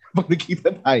tea pag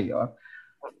nakita tayo.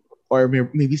 Or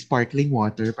maybe sparkling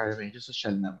water para medyo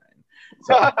social naman.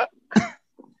 So,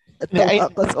 Tawa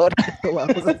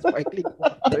ako sa sparkling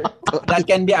water. That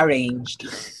can be arranged.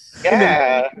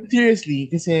 Yeah. Seriously,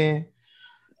 kasi,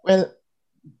 well,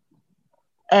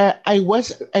 I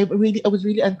was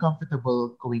really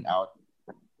uncomfortable going out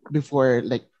before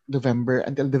like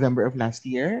until November of last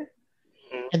year.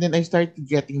 And then I started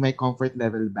getting my comfort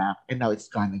level back and now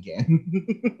it's gone again.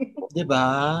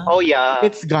 Diba? Oh yeah.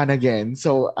 It's gone again.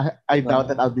 So I doubt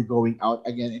that I'll be going out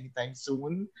again anytime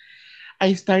soon.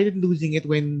 I started losing it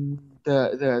when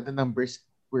the numbers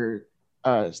were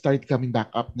started coming back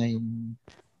up na yung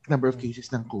number of cases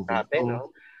ng COVID.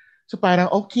 So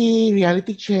parang okay,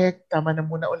 reality check, tama na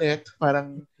muna ulit.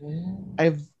 Parang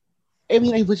I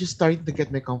was just starting to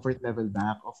get my comfort level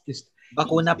back of just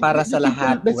bakuna para sa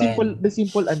lahat. The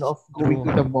simple of going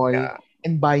to the mall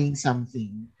and buying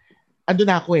something. Ando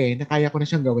na ako nakaya ko na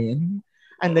siyang gawin.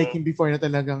 Unlike yung before na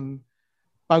talagang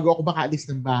bago ako makaalis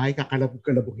ng bahay,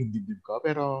 kakalabog yung dibdib ko.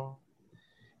 Pero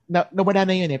nawala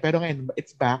na yun Pero ngayon,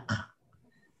 it's back.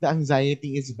 The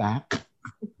anxiety is back.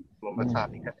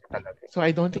 So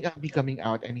I don't think I'll be coming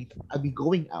out I'll be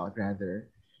going out rather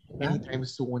anytime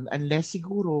soon unless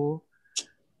siguro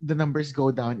the numbers go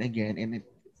down again and it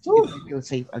feels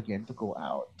safe again to go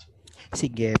out.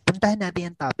 Sige, puntahan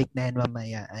natin yung topic na yan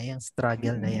mamaya. Yung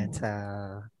struggle na yan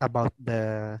about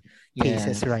the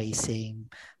cases rising.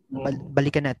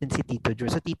 Balikan natin si Tito Drew.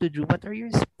 So Tito Drew, what are your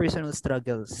personal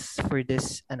struggles for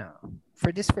this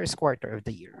first quarter of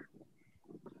the year?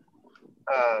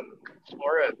 It's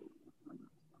more of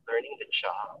learning the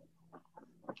job,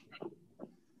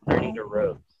 learning the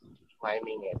ropes,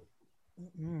 climbing it.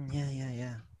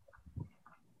 Yeah.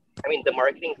 I mean, the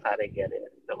marketing side, I get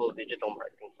it. The whole digital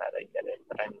marketing side, I get it.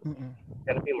 But I'm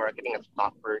going to be marketing a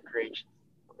stock brokerage.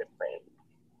 Different.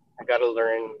 I got to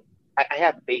learn. I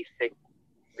have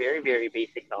very, very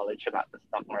basic knowledge about the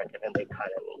stock market and the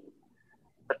economy.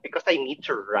 But because I need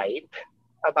to write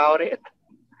about it,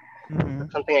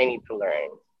 that's something I need to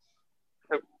learn.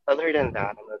 So other than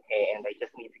that, I'm okay. And I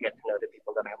just need to get to know the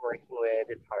people that I'm working with.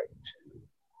 It's hard to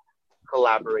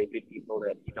collaborate with people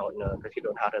that you don't know because you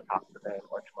don't know how to talk to them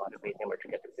or to motivate them or to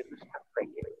get them to do stuff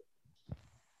like you.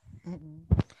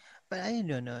 But I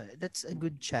don't know. That's a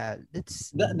good child.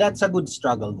 That's a good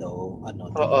struggle though.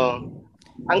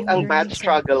 Ang bad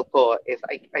struggle ko is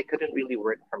I couldn't really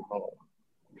work from home.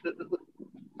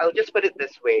 I'll just put it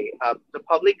this way. The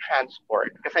public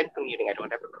transport, because I'm commuting, I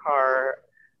don't have a car,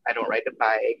 I don't ride a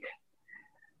bike.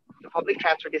 The public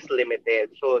transport is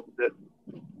limited, so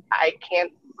I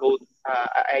can't go.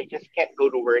 I just can't go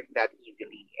to work that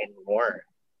easily anymore.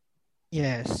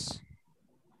 Yes.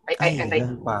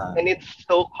 And it's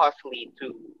so costly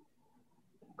to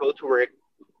go to work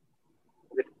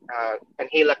with and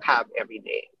hail a cab every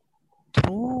day.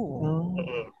 Oh,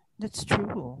 that's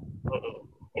true.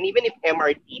 And even if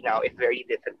MRT now is very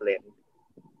disciplined,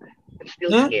 it's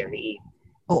still scary.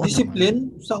 Oo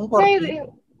discipline? Saan party?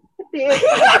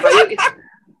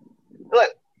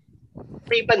 Well,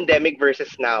 pre-pandemic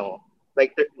versus now.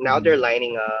 Like now they're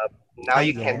lining up. Now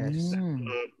you can't.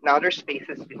 Now there's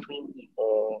spaces between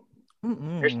people.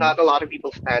 There's not a lot of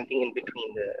people standing in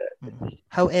between the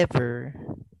However,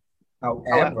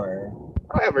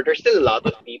 there's still a lot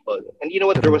of people. And you know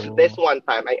what? There was this one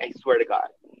time. I swear to God,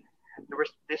 there was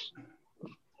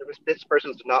this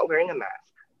person who's not wearing a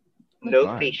mask,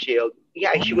 no face shield.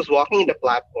 Yeah, and she was walking in the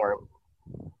platform,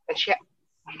 and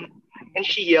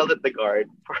she yelled at the guard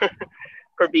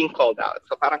for being called out.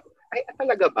 So parang, ay,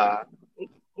 talaga ba?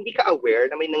 Hindi ka aware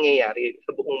na may nangyayari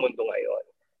sa buong mundo ngayon?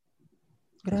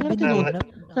 Grabe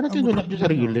Sana tinulak niyo sa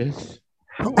Riles.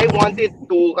 I wanted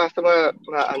to kasi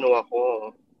ano ako.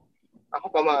 Ako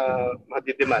pa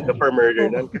madidemanda for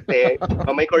murder nun kasi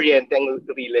may kuryente ang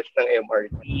Riles ng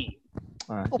MRT.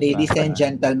 Ladies and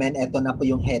gentlemen, eto na po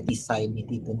yung hetty sign ni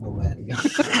Tito Noel.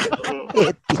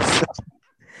 Hetty sign.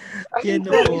 Yan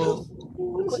o.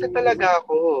 Kasi talaga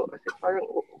ako. Kasi parang,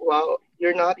 wow,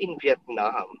 you're not in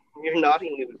Vietnam. You're not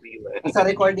in New Zealand. Sa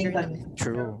recording ka.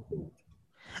 True.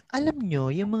 Alam nyo,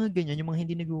 yung mga ganyan, yung mga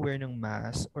hindi nag-wear ng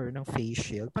mask or ng face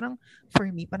shield, parang, for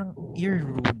me, parang, you're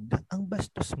rude. Ang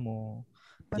bastos mo.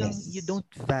 Parang, you don't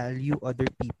value other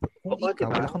people. Kung ikaw,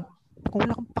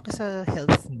 wala kang paki sa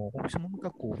health mo, kung gusto mo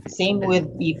magka-COVID. Same with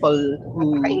people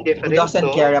who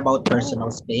doesn't care about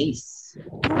personal space.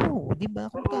 True, di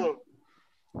ba?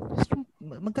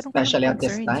 Magkaroon especially ka at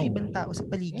this time. Sa ibang tao sa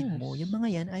paligid mo, yung mga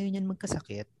yan, ayaw niyan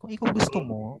magkasakit. Kung ikaw gusto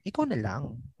mo, ikaw na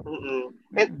lang.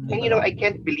 And you know, I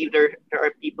can't believe there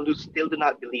are people who still do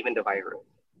not believe in the virus.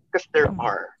 Because there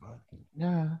are.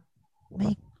 Yeah.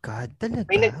 My God, talaga?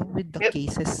 With the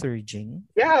cases surging?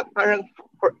 Yeah, parang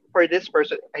for this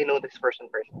person, I know this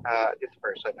person,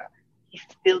 he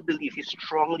still believes, he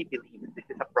strongly believes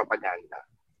this is a propaganda.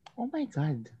 Oh my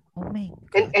God.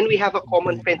 And we have a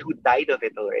common friend who died of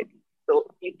it already. So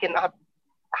you cannot,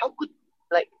 how could,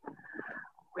 like,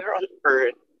 where on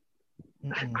earth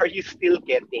are you still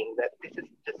getting that this is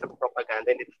just a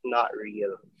propaganda and it's not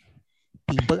real?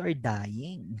 People are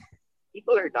dying.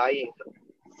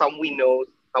 Some we know,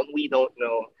 some we don't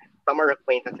know. Some are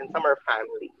acquaintances and some are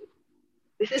family.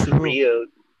 This is real.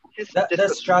 This is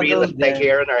just as real as the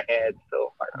hair on our head.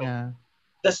 So yeah.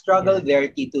 The struggle there,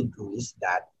 Tito Drew, is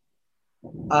that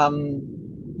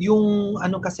yung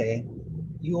ano kasi,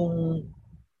 yung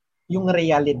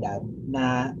realidad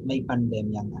na may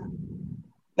pandemya nga.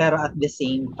 Pero at the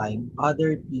same time,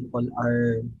 other people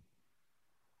are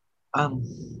I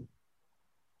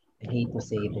hate to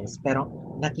say this, pero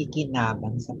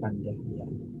nakikinabang sa pandemya.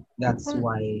 That's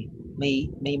why may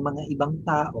mga ibang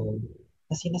tao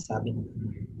na sinasabi na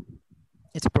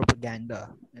it's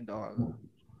propaganda and all.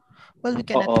 Well, we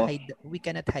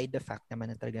cannot hide the fact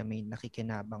naman na talaga may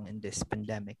nakikinabang in this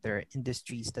pandemic. There are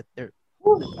industries that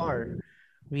are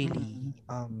really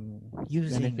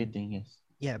using benefiting, yes.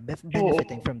 Yeah,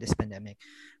 benefiting from this pandemic.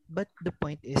 But the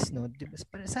point is, no,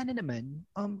 sana naman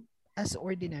as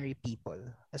ordinary people,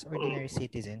 as ordinary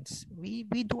citizens, we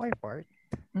do our part.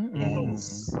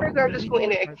 Yes. Regardless kung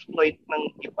ina-exploit ng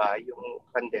iba yung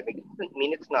pandemic, it doesn't mean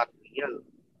it's not real.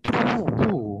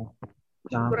 True.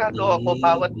 Sigurado ako,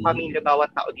 bawat pamilya,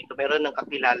 bawat tao dito, meron ng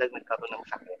kakilalang nagkaroon ng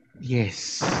sakit.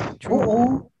 Yes.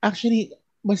 Oo. Actually,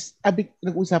 mas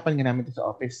nag-usapan nga namin ito sa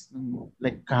office,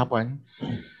 like kahapon,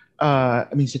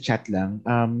 sa chat lang,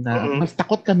 na mas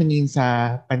takot kami ngayon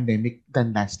sa pandemic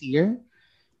than last year.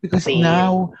 Because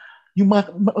now, yung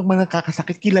mga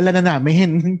kakasakit, kilala na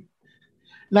namin.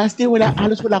 Last year,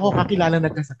 halos wala akong kakilala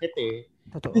nagkasakit eh.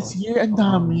 Totoo. This year, ang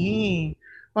dami.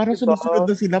 Parang sunod-sunod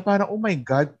na sila, parang, oh my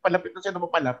God, palapit na siya na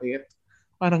mapalapit.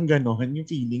 Parang gano'n yung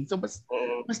feeling. So, mas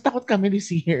takot kami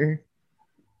this year.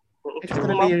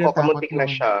 Extra layer na takot kamuntik na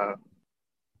siya.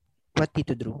 What,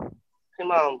 Tito Drew? Si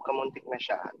Ma'am, kamuntik na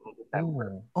siya.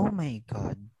 Oh my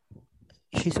God.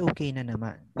 She's okay na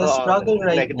naman. The struggle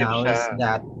right now is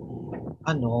that,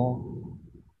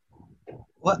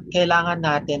 kailangan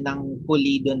natin ng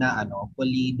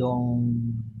pulidong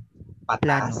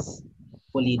patas.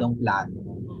 Pulidong plano.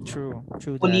 True.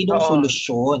 Pulidong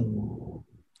solusyon.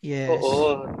 Yes.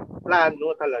 Oo.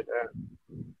 Plano talaga.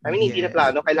 Hindi na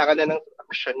plano. Kailangan na ng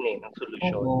action ng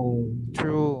solusyon.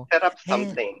 True. Set up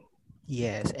something.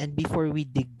 Yes. And before we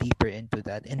dig deeper into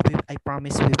that, and I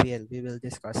promise we will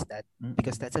discuss that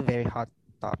because that's a very hot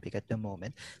topic at the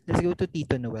moment. Let's go to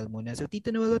Tito Noel muna. So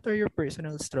Tito Noel, what are your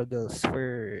personal struggles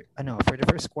for the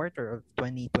first quarter of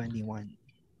 2021?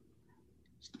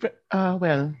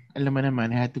 Well, alam mo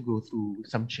naman, I had to go through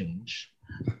some change.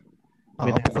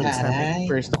 Oo, bukod sa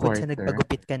first bukod sa quarter.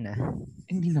 nagpagupit ka na.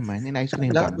 Hindi naman. Inayos ko na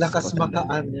yung bangs Lakas ko.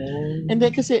 makaano. And then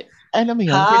kasi, alam mo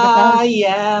yun, for the past... I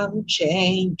am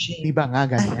changing. Diba nga,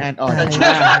 ganyan?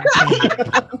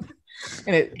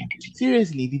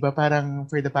 Seriously, di ba parang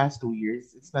for the past 2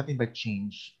 years, it's nothing but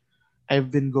change. I've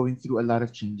been going through a lot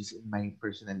of changes in my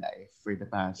personal life for the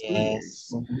past 2 years.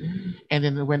 And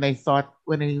then when I thought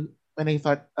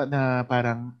na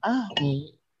parang,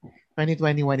 okay,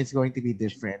 2021 is going to be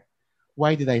different.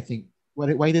 Why did I think,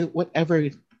 whatever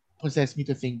possessed me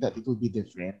to think that it would be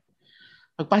different?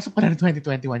 Pagpasok pa na ng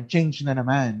 2021, change na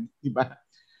naman. Diba?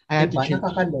 I had to change.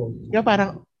 Diba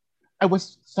parang, I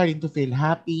was starting to feel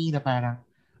happy na parang,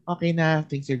 okay na,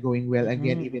 things are going well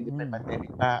again, even if may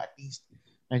pandemic pa, at least,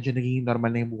 medyo naging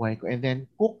normal na yung buhay ko. And then,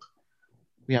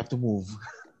 we have to move.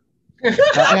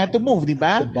 I had to move, di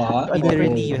ba? Diba?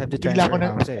 Literally, you have to transfer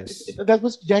houses. That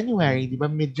was January, di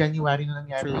ba? Mid-January na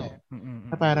nangyari yan.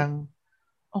 Na parang,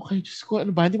 okay, Diyos ko, ano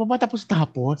ba? Hindi pa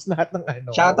matapos-tapos lahat ng ano.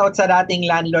 Shoutout sa dating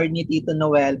landlord ni Tito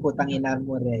Noel, putang ina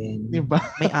mo rin. Di ba?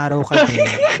 May araw ka din.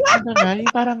 Ano nga,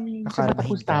 parang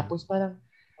matapos-tapos, parang,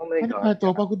 oh my ano God. ba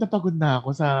to? Pagod na ako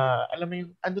sa, alam mo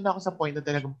yung, andun na ako sa point na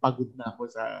talagang pagod na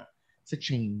ako sa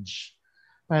change.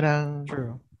 Parang,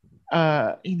 True.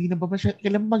 Hindi na ba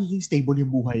kailan magiging stable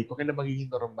yung buhay ko? Kailan magiging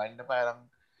normal na parang,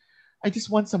 I just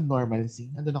want some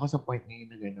normalcy. Andun ako sa point ngayon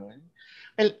na gano'n.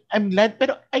 Well, I'm glad,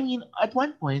 pero I mean, at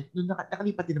one point, nung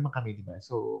nakalipat din naman kami, di ba?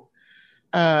 So,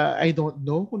 I don't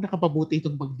know kung nakapabuti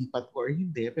itong paglipat ko or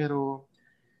hindi, pero,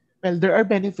 well, there are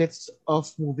benefits of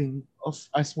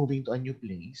us moving to a new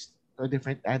place, to a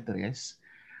different address,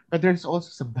 but there's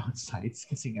also some downsides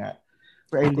kasi nga,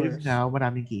 where I live now,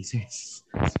 maraming cases.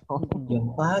 So,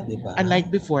 yung pa, di ba?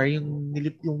 Unlike before, yung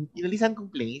inalisan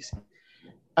kong place,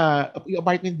 yung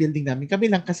apartment building namin, kami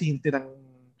lang kasi yung tirang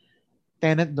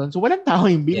tenant doon. So, walang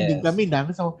tao yung building. Yes. Kami lang.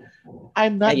 So,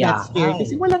 I'm not that scared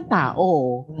kasi walang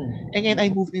tao. And then,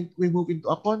 we moved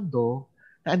into a condo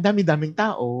na ang dami-daming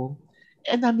tao.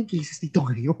 And daming cases dito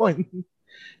ngayon.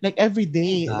 Like, every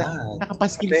day,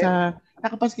 nakapaskin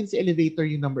sa elevator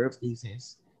yung number of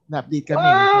cases. Na-update kami.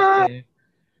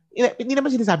 Hindi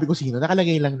naman sinasabi ko sino.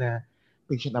 Nakalagay lang na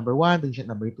patient number 1, patient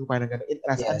number 2, parang gano'n.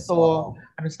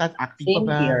 Ano stat, active pa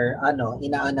ba? Here,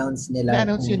 ina-announce nila.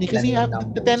 Ina-announce yun. Kasi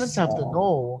the tenants have to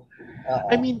know.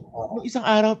 I mean, nung isang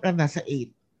araw nasa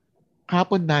 8,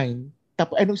 kahapon 9,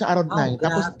 tapos nung isang araw 9,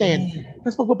 tapos 10.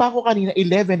 Tapos pagbaba ko kanina,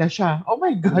 11 na siya. Oh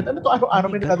my God, ano to araw-araw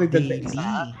may nakadagdag na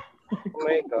isa? Oh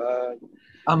my God.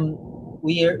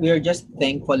 We're just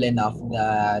thankful enough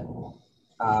that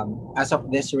as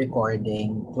of this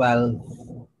recording, 12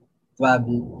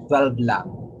 lang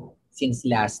since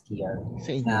last year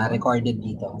na recorded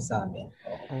dito sa amin.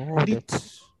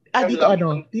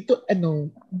 Dito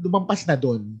lumampas na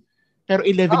doon. Pero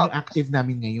 11 yung active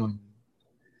namin ngayon.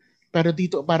 Pero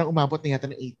dito parang umabot na yata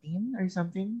ng 18 or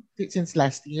something since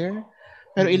last year.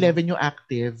 Pero 11 yung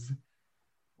active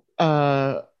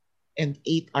and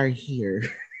 8 are here.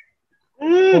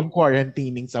 Home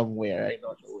quarantining somewhere. I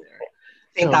don't know where.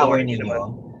 Same tower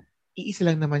ninyo? Iisa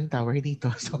lang naman yung tower dito.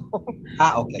 So,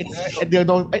 okay.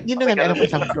 Hindi na namin alam kung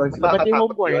isang floor. But they're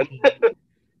home quarantining.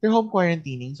 They're home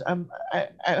quarantining. So,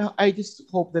 I just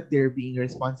hope that they're being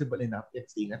responsible enough and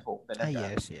staying at home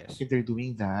talaga. Yes. If they're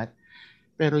doing that.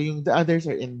 Pero the others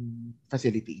are in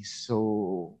facilities.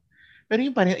 So, pero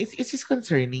yung parang, it's just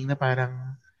concerning na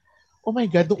parang, oh my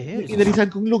God, yung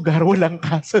inalisan kong lugar, walang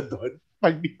kaso doon.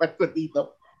 Paglipat ko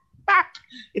dito. Pak!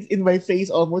 It's in my face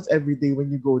almost every day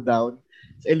when you go down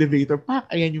sa elevator. Pak!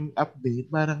 Ayan yung update.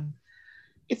 Parang,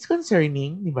 it's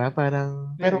concerning, di ba?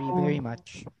 Parang, very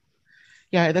much.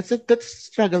 Yeah, that's a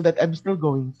struggle that I'm still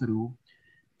going through.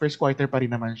 First quarter pa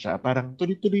rin naman siya. Parang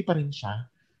tuloy-tuloy pa rin siya.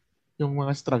 Yung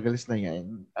mga struggles na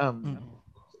yan.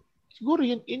 Siguro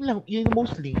yun lang, yun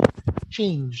mostly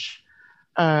change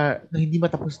na hindi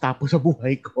matapos-tapos sa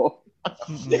buhay ko.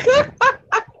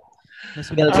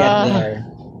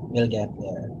 We'll get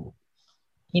there.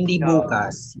 Hindi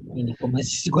bukas. Hindi ko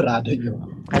masisigurado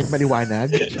yun. Kahit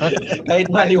maliwanag. Kahit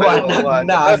maliwanag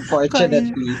na,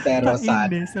 unfortunately. Pero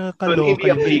sad. Kung hindi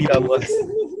applicable.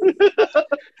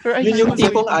 Yun yung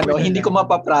tipong hindi ko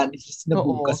mapapromise na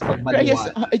bukas pag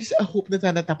maliwanag. I just hope na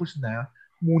sana tapos na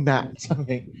muna.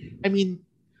 I mean,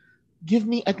 give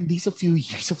me at least a few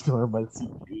years of normalcy,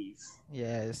 please.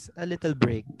 Yes, a little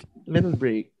break. Little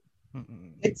break.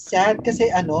 It's sad kasi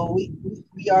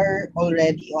we are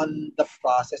already on the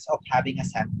process of having a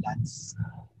semblance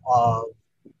of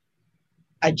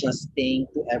adjusting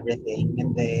to everything,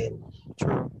 and then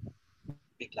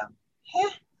biglang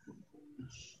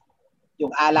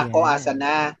yung alak ko asa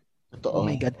na, Totoo. Oh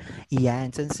my God. Yan.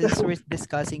 Since we're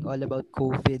discussing all about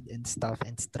COVID and stuff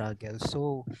and struggle,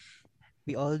 so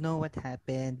we all know what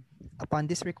happened. Upon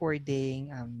this recording,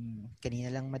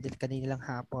 kanina lang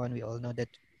hapon, we all know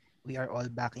that we are all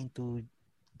back into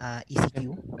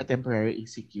ECQ. A temporary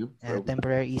ECQ.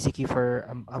 Temporary ECQ for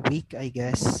a week, I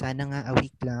guess. Sana nga a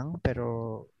week lang,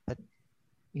 pero but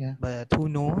who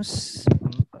knows?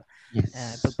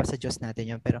 Yes. Pagpasa Diyos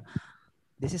natin yun. Pero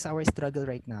this is our struggle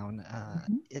right now.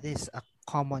 It is a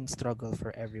common struggle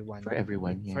for everyone. For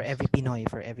everyone, yes. For every Pinoy,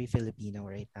 for every Filipino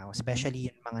right now.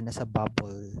 Especially yung mga nasa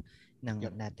bubble ng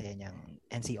natin. Yung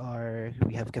NCR,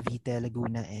 we have Cavite,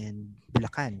 Laguna, and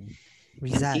Bulacan.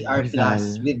 Rizal. NCR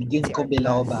Plus with Ginkgo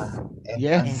biloba.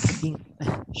 Yes.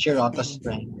 Shirota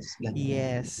Springs.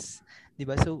 Yes.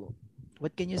 Diba? So,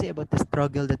 what can you say about the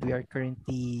struggle that we are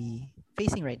currently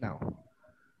facing right now?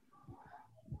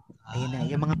 Ayun na,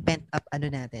 yung mga pent-up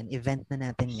event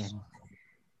na natin yan.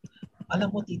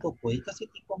 Alam mo, Tito Poy, kasi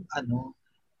tipong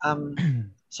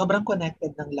sobrang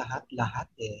connected ng lahat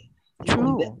eh.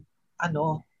 True.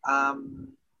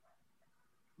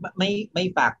 May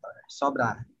factor.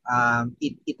 Sobra.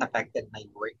 It affected my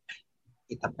work.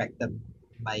 It affected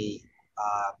my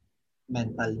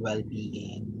mental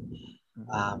well-being.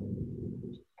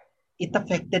 It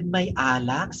affected my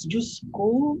Alex. Diyos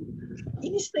ko,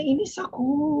 inis na inis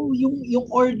ako. Yung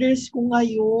orders ko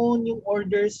ngayon,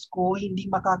 hindi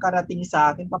makakarating sa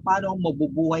akin. Paano ako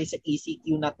mabubuhay sa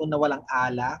ECQ na to na walang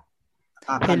alak?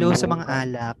 Hello sa mga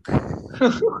alak.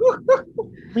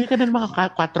 May ganun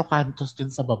mga 4 kantos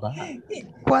din sa baba.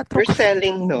 We're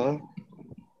selling, no?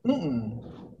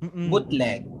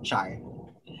 Bootleg, char.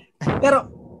 Pero,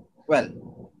 well,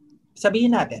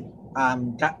 sabihin natin,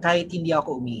 kahit hindi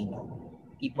ako umiinom,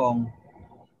 tipong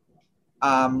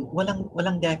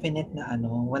walang definite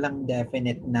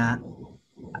na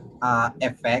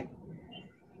effect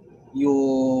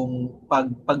yung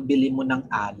pagbili mo ng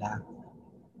alak.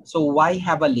 So why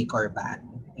have a liquor ban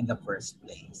in the first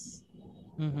place?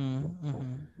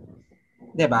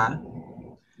 Diba?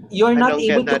 You're not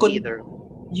able to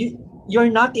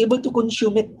you're not able to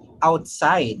consume it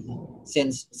outside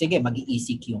since sige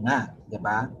mag-ECQ nga,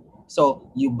 diba? So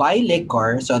you buy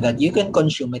liquor so that you can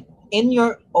consume it in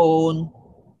your own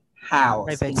house,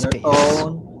 private in your space.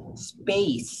 own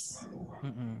space,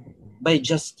 by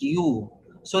just you,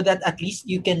 so that at least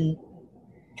you can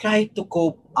try to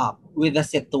cope up with the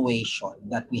situation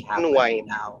that we have right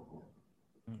now.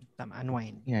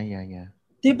 Unwind. Yeah.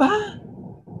 Diba?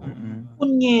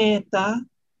 Punyeta.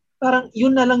 Parang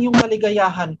yun na lang yung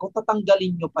kaligayahan ko.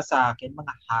 Tatanggalin nyo pa sa akin.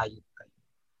 Mga hayop kayo.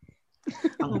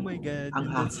 Oh my God. Ang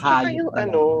hayop.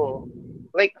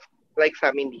 Like sa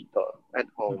amin dito at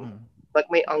home. Like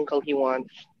my uncle, he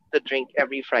wants to drink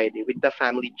every Friday with the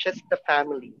family. Just the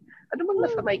family. Ano bang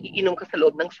masama iinom ka sa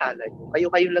loob ng sala nyo?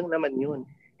 Kayo lang naman yun.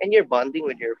 And you're bonding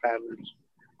with your family.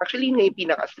 Actually, yun yung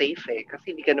pinaka-safe eh.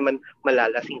 Kasi hindi ka naman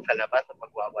malalasing sa labas at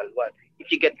magwawalwal.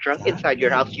 If you get drunk inside your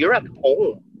house, you're at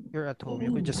home. You're at home. You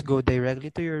could just go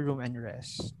directly to your room and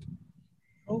rest.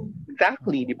 Oh.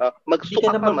 Exactly, di ba? Hindi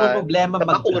Magsuka ka ka man. problema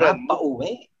mag-grab pa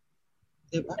uwi.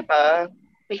 Diba?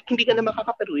 Hindi ka na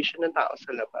makakaperwisyon ng tao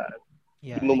sa labas.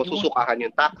 Yeah. Hindi mo masusukahan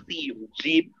yung taxi, yung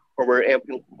jeep, or wherever,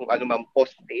 kung ano mang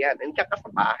poste yan. And kaya ka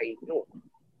sa bahay nyo.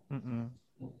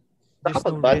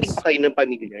 Nakapag-bonding pa kayo ng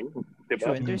pamilya nyo. Diba?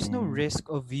 True, and there's no risk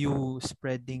of you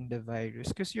spreading the virus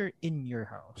because you're in your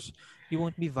house. You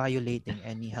won't be violating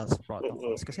any health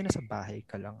protocols kasi nasa bahay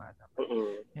ka lang.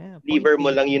 Yeah, liver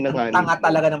mo lang yun ng tanga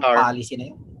talaga ng policy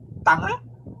na yun. Tanga?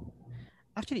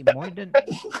 Actually, more than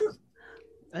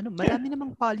marami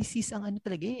namang policies ang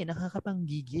talaga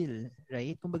nakakapanggigil,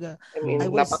 right? Kumbaga,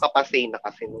 napakapasay na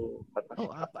kasi nung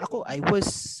I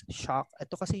was shocked.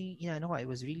 Ito kasi I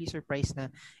was really surprised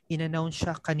na in-announce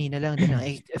siya kanina lang din ang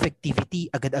effectivity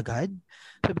agad-agad.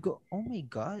 Sabi ko, oh my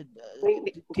God.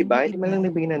 Diba? Hindi man lang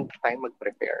nabigyan ng time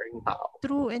mag-prepare yung tao.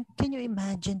 True. And can you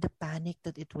imagine the panic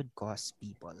that it would cause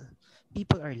people?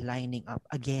 People are lining up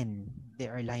again. They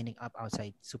are lining up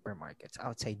outside supermarkets,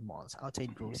 outside malls,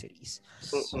 outside groceries.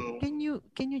 So can you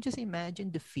just imagine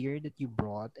the fear that you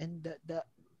brought and the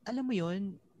alam mo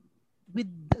yun, with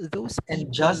those people,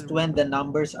 and just when the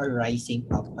numbers are rising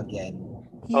up again,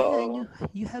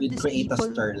 you have this create people,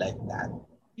 a stir like that.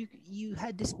 You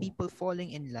had these people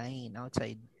falling in line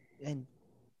outside and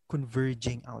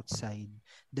converging outside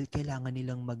dahil kailangan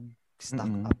nilang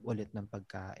stock up ulit ng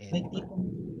pagkain.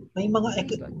 May mga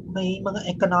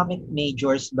economic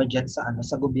majors ba dyan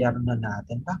sa gobyerno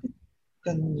natin? Bakit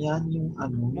ganyan yung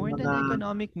More than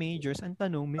economic majors, ang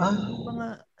tanong,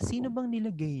 sino bang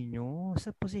nilagay nyo sa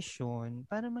posisyon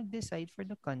para mag-decide for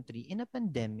the country in a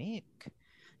pandemic?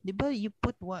 Di ba, you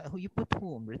put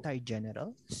whom? Retired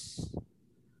generals?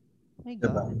 My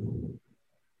Diba? God.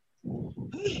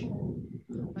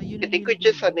 They could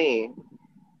just,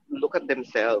 look at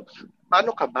themselves.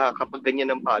 Paano ka ba kapag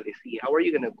ganyan ang policy? How are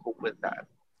you gonna cope with that?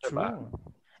 Diba? True.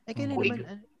 Kailan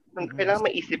naman... Kailangan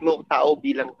maisip mo, tao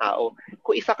bilang tao.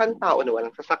 Kung isa kang tao na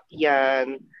walang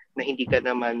sasakyan, na hindi ka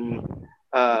naman,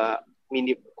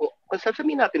 kung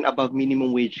sasabihin natin above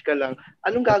minimum wage ka lang,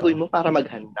 anong gagawin mo para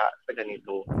maghanda sa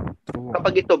ganito? True.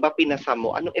 Kapag ito ba pinasa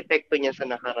mo, anong epekto niya sa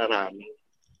nakararami?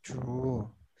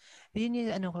 True. Yun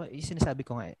yung sinasabi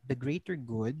ko nga, the greater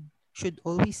good should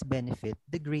always benefit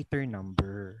the greater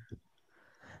number.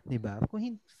 'Di ba?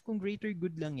 Kung greater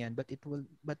good lang 'yan but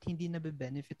hindi na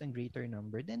benefit ang greater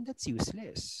number, then that's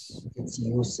useless. It's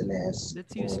useless.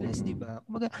 That's useless, 'di ba?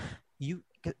 Kumaga,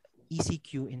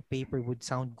 ECQ in paper would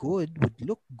sound good, would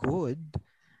look good,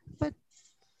 but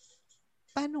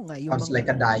paano nga yung sounds like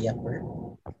a diaper.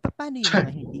 Paano yung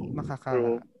mga hindi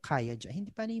makakaya dyan?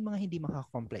 Paano yung mga hindi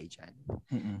makakomply dyan?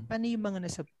 Paano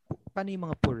yung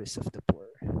mga poorest of the poor?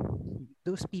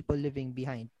 Those people living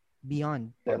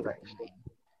beyond poverty line.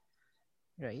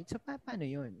 Right? So, paano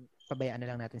yun? Pabayaan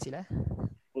na lang natin sila?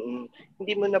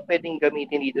 Hindi mo na pwedeng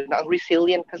gamitin dito na ang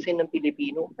resilient kasi ng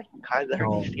Pilipino. Oh my God, are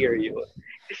you serious?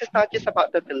 This is not just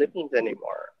about the Philippines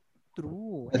anymore.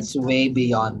 True. It's way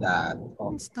beyond that.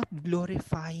 And stop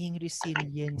glorifying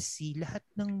resiliency. Lahat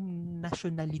ng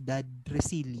nasyonalidad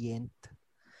resilient.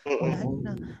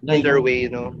 In their way,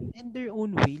 In their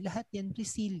own way, lahat yan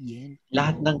resilient.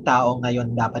 Lahat ng tao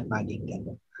ngayon dapat maging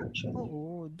ganun.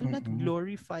 Oo. Do not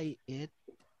glorify it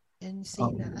and say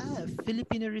na,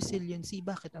 Filipino resiliency,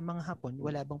 bakit ang mga Hapon,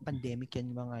 wala bang pandemic yan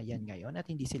ngayon at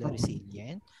hindi sila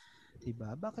resilient?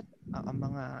 Diba? Bakit ang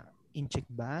mga incheck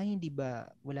ba? Hindi ba,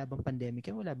 wala bang pandemic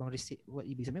yan? Wala bang,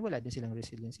 ibig sabihin, wala din silang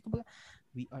resiliency. Kumbaga,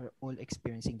 we are all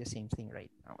experiencing the same thing right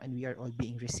now and we are all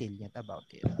being resilient about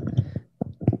it.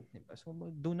 Diba? So,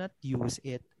 do not use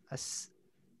it as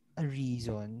a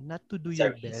reason not to do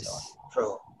your best.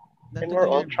 True. And we're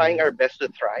all trying our best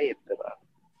to thrive, diba?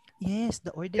 Yes, the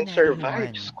ordinary and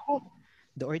survive.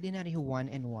 The ordinary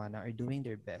Juan and Juana are doing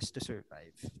their best to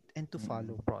survive and to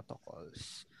follow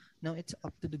protocols. Now, it's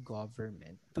up to the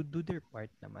government to do their part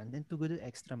naman and to go the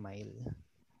extra mile.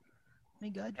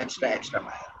 My God. Extra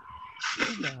mile.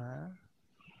 Diba?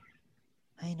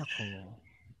 Ay, nako.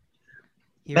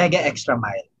 Mega extra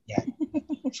mile. Yeah.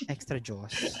 Extra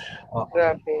Diyos. Oh.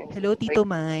 Hello, Tito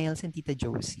Miles and Tita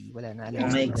Josie. Wala na.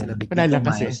 Alam wala lang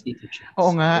kasi.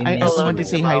 Oo nga. I also want to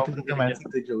say hi to Tito Miles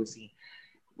and Tita Josie.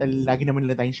 Lagi naman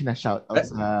nila tayong sinashout-out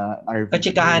sa RV.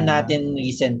 Kachikahan natin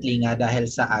recently nga dahil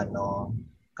sa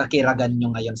kakiragan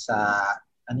nyo ngayon sa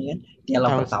Tale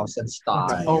of 1,000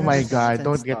 Stars. Oh my God,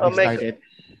 don't get me started.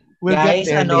 We'll guys,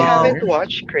 get there you haven't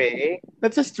watched, Craig?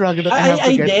 That's a struggle that I have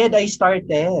to get. I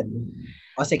started.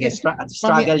 O sige,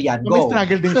 struggle yan. Go. May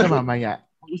struggle din siya mamaya.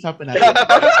 Mag-usapan natin.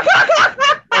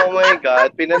 Oh my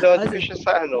God, pinanood ko siya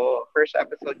sa first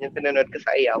episode niya, pinanood ko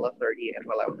sa Ayala 30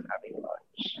 while I was having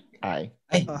lunch. Ay,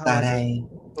 taray.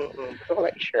 Gusto ko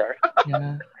i-share.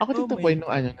 Yeah. Ako dito po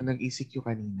nung nag-ECQ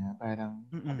kanina, parang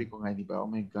sabi ko nga, di ba, oh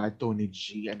my God, Tony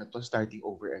G, starting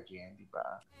over again, di ba?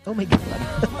 Oh my God.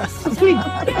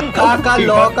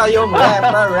 Kakaloka yung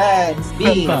reference,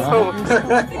 B.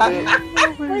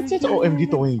 It's just OMG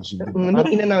Tony G. Nung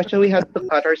in-announce siya, we had to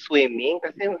cut our swimming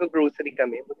kasi mag-grocery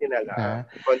kami, buti na lang.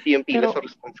 Konti yung pila sa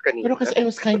response kanina. Pero kasi I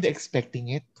was kind of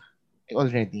expecting it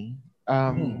already.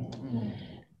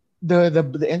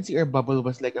 The NCR bubble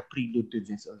was like a prelude to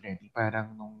this already.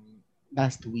 Parang nung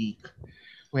last week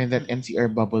when that NCR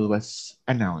bubble was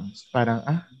announced, parang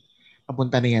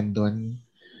papunta na yan doon.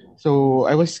 So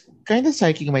I was kind of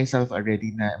psyching myself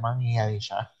already na mangyayari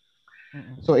siya.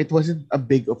 So it wasn't a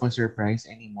big of a surprise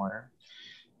anymore.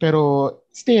 Pero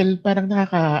still, parang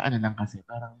lang kasi.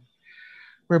 Parang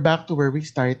we're back to where we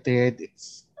started.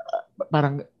 It's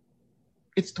parang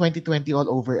it's 2020 all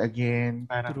over again.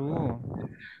 Parang true.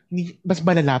 Mas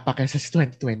malala pa kaysa sa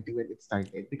 2020 when it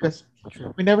started. Because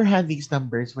we never had these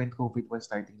numbers when COVID was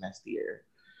starting last year.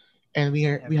 And we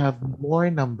have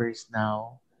more numbers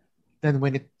now than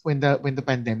when the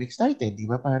pandemic started, di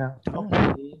ba? Parang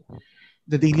okay,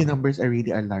 the daily numbers are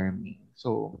really alarming.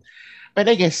 So,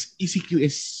 but I guess ECQ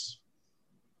is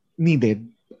needed.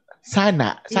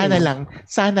 Sana lang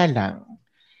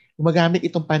gumagamit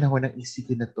itong panahon ng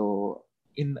ECQ na to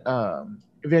in a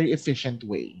very efficient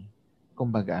way.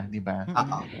 Kumbaga, di ba?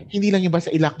 Hindi lang yung basta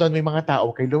i-lockdown, may mga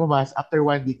tao kayo lumabas, after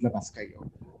 1 week labas kayo.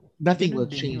 Nothing will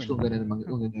change kung gano'n naman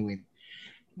yung gagawin.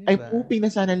 Diba? I'm hoping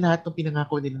na sana lahat ng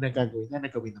pinangako nila na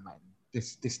nagawin naman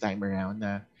this time around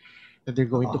na they're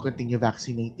going to continue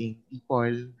vaccinating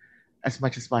people as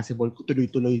much as possible,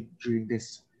 tuloy-tuloy during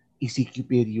this ECQ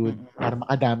period para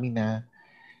makadami na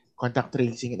contact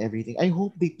tracing and everything. I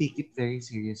hope they take it very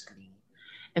seriously.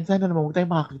 And sana naman, huwag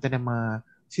tayong makakita ng mga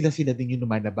sila-sila din yung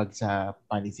lumanabag sa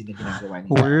policy na ginagawa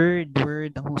nila.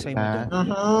 Word. Ang husay mo doon.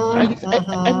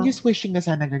 I'm just wishing na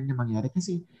sana ganyan mangyari.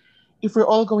 Kasi if we're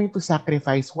all going to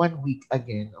sacrifice 1 week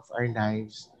again of our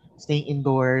lives, staying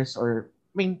indoors, or,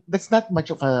 I mean, that's not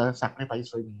much of a sacrifice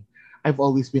for me. I've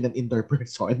always been an indoor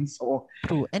person. So,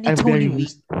 true. And it's Holy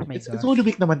Week. It's Holy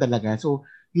Week naman talaga. So,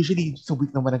 usually, sa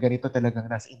week naman na ganito talagang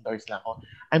nasa indoors lang ako.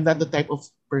 I'm not the type of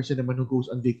person naman who goes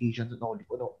on vacation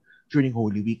during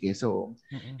Holy Week. So,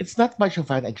 it's not much of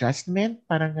an adjustment.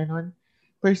 Parang ganon.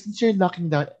 But since you're locking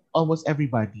down almost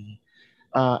everybody,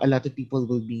 a lot of people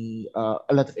will be, a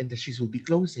lot of industries will be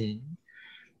closing.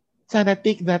 Sana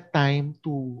take that time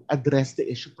to address the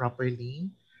issue properly.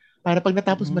 Para pag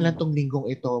natapos mo lang tong linggong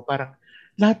ito, parang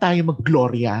lahat tayo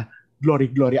mag-gloria. Glory,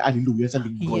 alleluia sa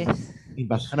linggo. Yes.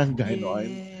 Diba? Parang gano'n.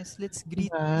 Yes. Let's greet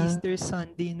Easter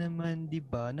Sunday naman,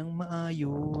 diba? Nang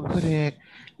maayos. Correct.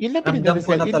 Yun lang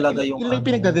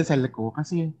pinagdadasal ko.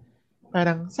 Kasi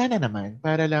parang sana naman.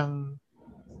 Para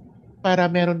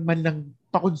meron man lang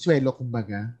pakonsuelo,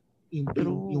 kumbaga. Yung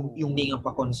hindi nga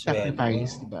pakonsuelo.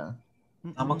 Sacrifice, diba?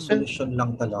 Tamang solusyon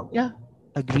lang talaga. Yeah.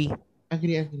 Agree.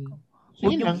 So,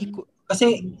 yun lang.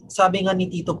 Kasi sabi nga ni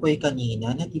Tito Poy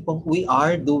kanina na tipong we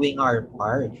are doing our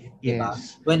part. Yes. Diba?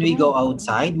 When we go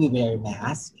outside, we wear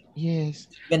mask. Yes.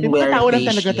 When we wear face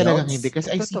shields. Talagang hindi. Because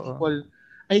I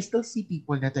still see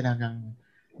people na talagang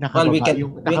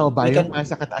nakababa yung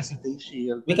sa kataas yung face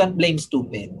shield. We can't blame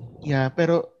stupid. Yeah,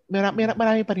 pero marami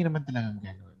pa rin naman talagang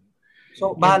gano'n.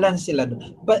 So, balance sila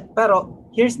doon. Pero,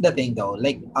 here's the thing though.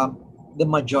 Like, the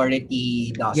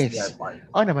majority does their part.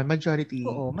 Naman, majority.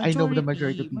 I know the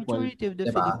majority of people. Majority of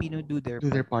the Filipino do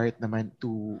their part naman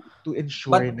to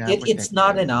ensure na it's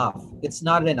not enough. It's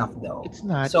not enough though. It's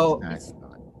not. So, it's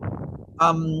not.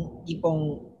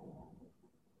 Tipong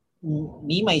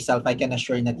me myself, I can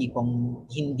assure na tipong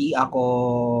hindi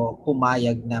ako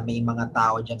pumayag na may mga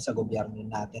tao dyan sa gobyerno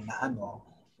natin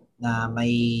na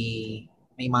may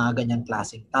mga ganyang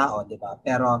klaseng tao, di ba?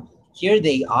 Pero here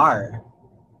they are.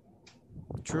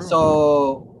 True. So,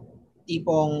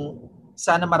 tipong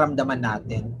sana maramdaman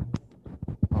natin.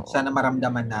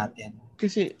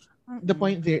 Kasi the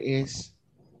point there is,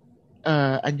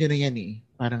 andyan na yan eh.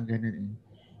 Parang ganun eh.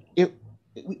 If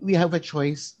we have a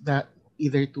choice that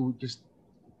either to just,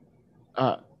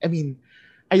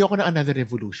 ayoko na another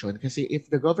revolution kasi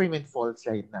if the government falls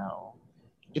right now,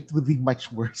 it would be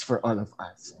much worse for all of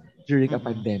us during a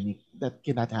pandemic. That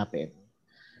cannot happen.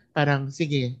 Parang,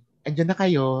 sige, andyan na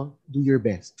kayo, do your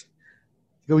best.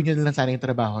 Gawin nyo na lang sana yung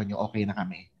trabaho nyo, okay na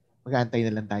kami. Mag-aantay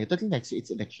na lang tayo. Total next year, it's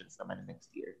elections naman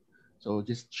next year. So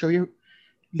just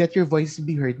let your voice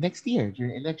be heard next year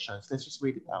during elections. Let's just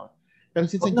wait it out. Pero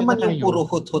since andyan na kayo, puro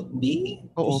hut-hut be.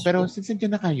 Oo, pero since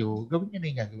andyan na kayo, gawin nyo na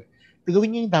yung gagawin. Gawin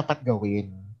nyo yung dapat gawin.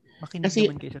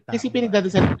 Kasi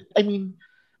pinagdadasal,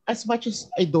 as much as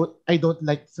I don't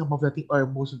like some of the things or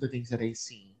most of the things that I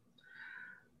see,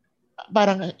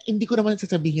 parang hindi ko naman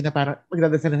sasabihin na parang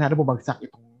magdadasal na sana bumagsak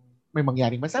itong may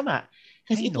mangyaring masama.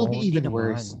 Kasi it will be even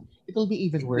worse. It will be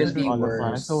even worse for all of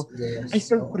us. So, yes. I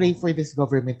still pray for this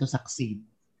government to succeed.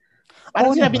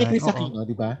 Parang sinabi ni Chris Aquino,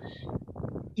 di ba?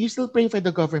 You still pray for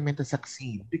the government to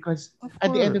succeed because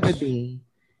at the end of the day,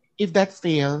 if that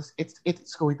fails,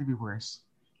 it's going to be worse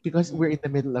because we're in the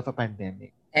middle of a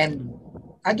pandemic. And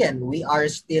again, we are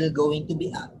still going to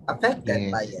be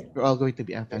affected by it. We're all going to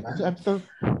be affected. So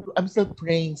I'm still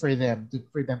praying for them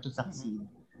to succeed.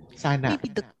 Sana.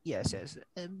 Maybe yes.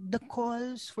 The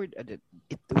calls for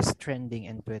it was trending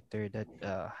in Twitter that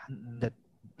that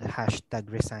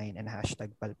hashtag resign and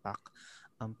hashtag palpak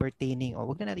pertaining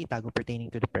wag na natin itago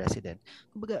pertaining to the president.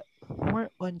 Kumbaga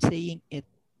more on saying it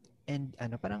and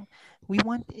parang we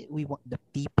want the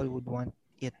people would want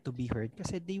it to be heard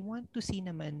kasi they want to see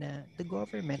naman na the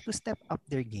government to step up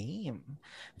their game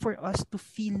for us to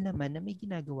feel naman na may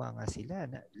ginagawa nga sila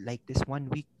na like this 1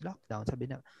 week lockdown sabi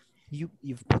na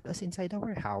you've put us inside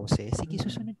our houses sige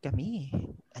susunod kami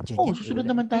susunod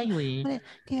naman tayo eh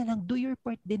kaya lang do your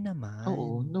part din naman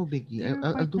no biggie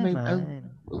I'll do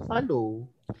I'll follow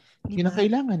yun ang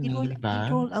kailangan diba?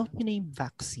 I-roll out nyo na yung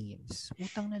vaccines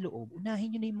utang na loob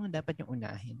unahin nyo na yung mga dapat yung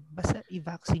unahin basta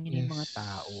i-vaccine nyo na yung mga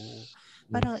tao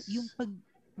para yung pag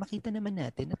makita naman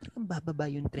natin na talagang bababa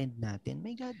yung trend natin.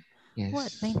 My God, what?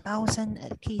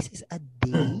 9,000 cases a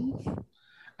day?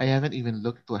 I haven't even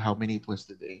looked to how many it was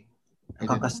today.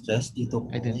 Nakaka-stress dito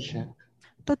po. I didn't check.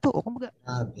 Totoo. Kumbaga,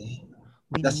 grabe.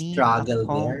 The struggle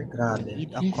there. Grabe.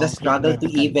 The struggle to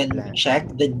even check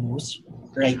the news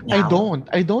right now?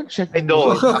 I don't check I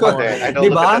don't. Ako din. I don't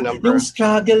look Diba? at the number. Yung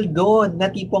struggle doon, na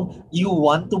tipong you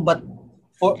want to but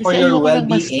for Kasi your ayoko lang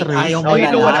well-being, ma-stress. ayaw No, mo you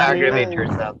na don't want to lang. aggravate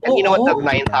yourself. And you know what? That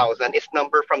 9,000 is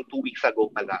number from 2 weeks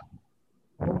ago pala.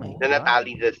 Oh my Na God.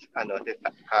 natali this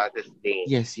day.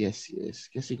 Yes.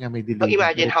 Kasi nga may delay. So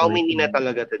imagine how many na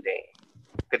talaga today.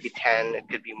 It could be 10, it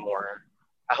could be more.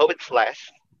 I hope it's less.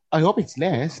 I hope it's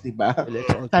less, di ba?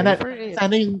 Let's all Sana, pray for it.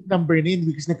 sana yung number na yun,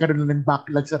 because nagkaroon na ng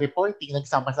backlog sa reporting,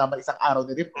 nagsama-sama isang araw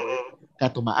na report,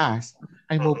 kaya tumaas.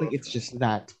 I'm hoping it's just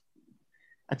that.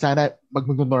 At sana,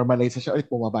 mag-normalize siya ulit,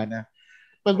 bumaba na.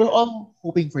 But we're all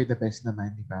hoping for the best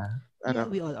naman, di ba? Yeah,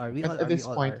 we all are. At this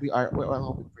point, we're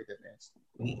all hoping for the best.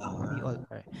 We all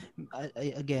are.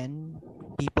 Again,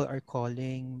 people are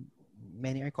calling,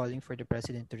 many are calling for the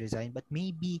president to resign, but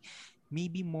maybe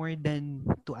more than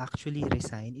to actually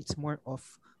resign, it's more of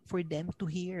for them to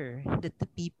hear that the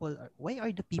people are, why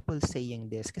are the people saying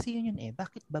this? Kasi yun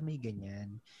bakit ba may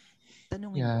ganyan?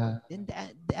 Tanungin mo. Then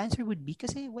the answer would be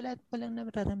kasi walang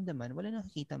nararamdaman, wala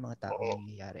nakikita mga tao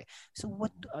nangyayari. So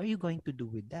what are you going to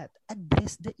do with that?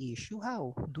 Address the issue.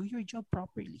 How? Do your job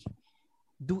properly.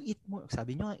 Do it more.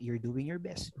 Sabi nyo, you're doing your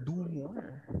best. Do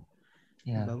more.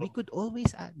 Yeah. Diba? We could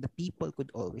always the people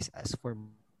could always ask for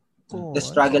more. The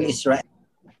struggle is right.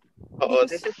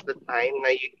 This is the time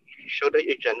na you show that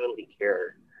you genuinely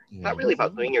care. It's not really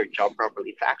about doing your job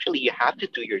properly. It's actually you have to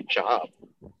do your job.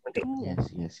 Okay.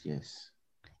 Yes.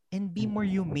 And be more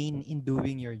humane in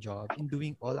doing your job, in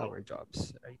doing all our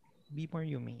jobs. Right? Be more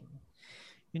humane.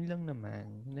 Yun lang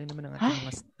naman. Yun lang naman ang ating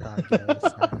mga struggles.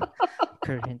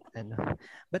 Current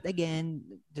But again,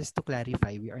 just to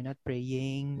clarify, we are not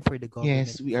praying for the government.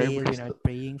 Yes, we are. We're not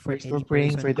praying for we're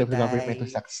praying for the government to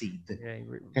succeed. Right.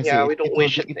 We don't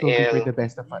wish it will be for the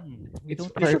best of us. We don't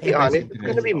wish it. To be honest, it's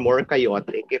gonna be more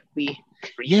chaotic if we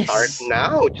restart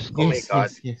now. Just my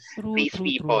God, these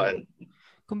people.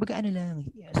 Kumbaga lang,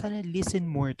 sana listen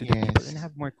more to the people and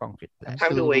have more concrete plans.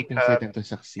 Time to wake up. For them to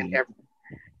succeed.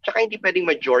 Tsaka hindi pwedeng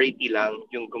majority lang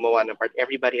yung gumawa ng part.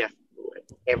 Everybody has to do it.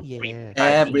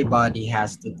 Everybody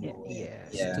has to do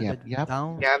it. Yep. You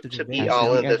have to be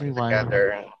all of this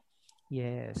together.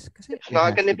 Yes. It's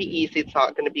not going to be easy. It's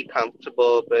not going to be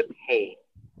comfortable. But hey,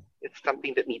 it's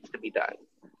something that needs to be done.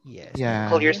 Yes. Yeah.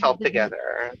 Pull yourself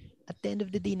together. At the end of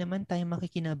the day naman, tayo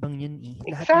makikinabang yun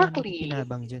Lahat exactly.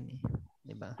 makikinabang dyan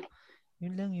Diba?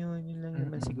 Yun lang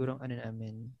naman siguro ang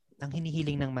namin. Ang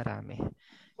hinihiling ng marami.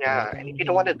 Yeah, and if you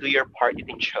don't want to do your part, you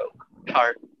can choke.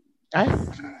 And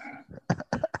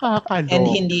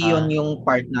hindi yun yung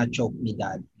part na choke ni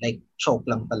Dad. Like, choke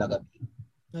lang talaga.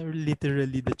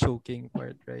 Literally the choking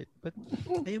part, right? But,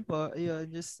 ayun po,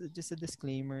 just a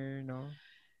disclaimer, no?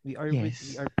 We are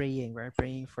praying. We are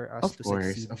praying for us to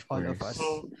succeed. All of us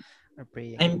are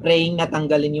praying. I'm praying na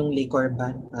tanggalin yung liquor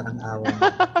ban. Parang awan.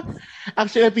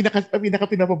 Actually, ang pinaka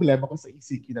pinaproblema ko sa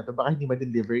ECQ na to, baka hindi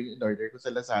ma-deliver yung order ko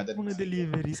sa Lazada. Mga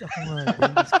deliveries, ako nga.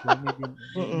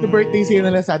 The birthday sale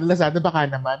na Lazada, baka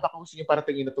naman. Baka gusto nyo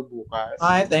paratingin na to bukas.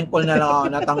 Ay, thankful na lang ako.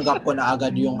 Natanggap ko na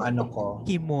agad yung ko.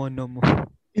 Kimono mo.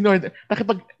 In order,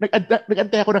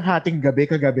 nag-antay ako ng hating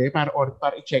kagabi para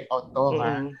i-check out to,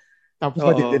 ha? Tapos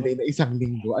madidelay na isang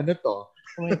linggo. Ano to?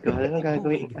 Oh my God,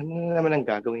 ano naman ang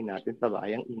gagawin natin sa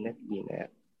bayang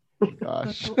init-init?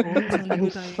 Gosh.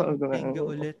 Totoo,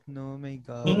 ulit, no? My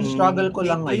God. Yung struggle ko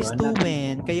lang ngayon. Boys to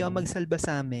men, kayo ang magsalba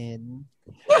sa amin.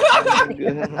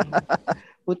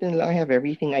 Buti na lang, I have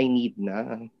everything I need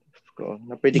na.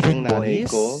 Na-predict ang nanay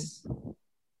ko.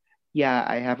 Yeah,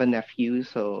 I have a nephew,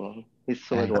 so he's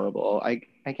so adorable. I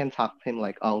can talk to him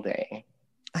like all day.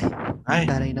 Ay,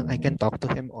 taray ng I can talk to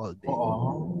him all day.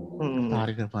 Oo.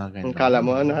 Taray ng mga ganun. Kala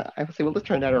mo, I was able to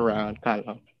turn that around.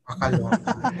 Kala.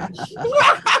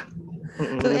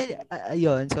 So,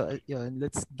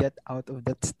 let's get out of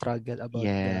that struggle about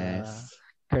the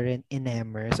current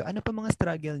enamer. So, ano pa mga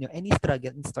struggle nyo? Any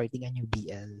struggle in starting a new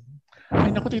BL?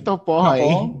 Ay, naku, Tito Poy.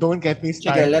 Don't get me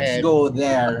started. Sige, let's go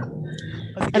there.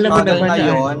 Alam mo naman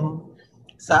ngayon,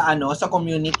 sa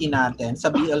community natin,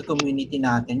 sa BL community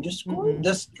natin, just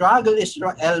the struggle is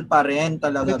L pa rin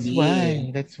talaga.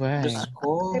 That's why.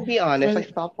 To be honest, I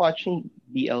stopped watching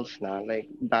BLs na. Like,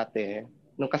 dati,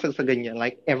 nung kasagsagan niya,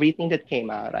 like, everything that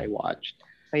came out, I watched.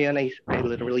 Ngayon, I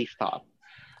literally stopped.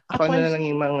 Ako na lang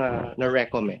yung mga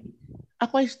na-recommend. I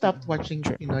stopped watching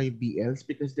Pinoy BLs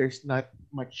because there's not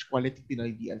much quality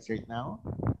Pinoy BLs right now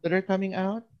that are coming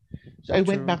out. So, I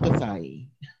went back to Thai.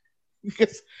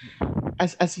 Because,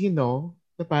 as you know,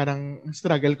 na parang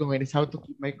struggle ko ngayon is how to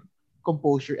keep my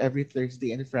composure every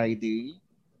Thursday and Friday.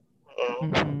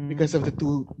 Because of the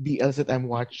 2 BLs that I'm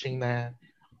watching na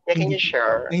can you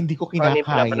share? Na hindi ko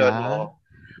kinakaya.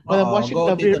 Well,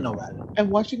 I'm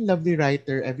watching Lovely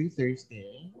Writer every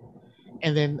Thursday.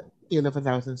 And then Tale of a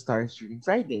Thousand Stars during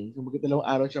Friday. So dalawang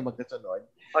araw siya magkasunod.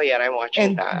 Oh yeah, I'm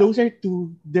watching that. And those are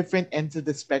two different ends of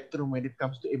the spectrum when it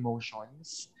comes to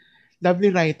emotions. Lovely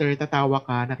Writer, tatawa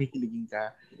ka, nakikiligin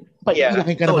ka.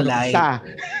 Paiiyakin ka naman ng isa.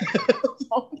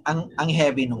 ang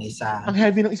heavy nung isa. Ang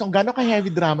heavy nung isa. Kung gano'n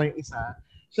ka-heavy drama yung isa.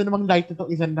 So namang light na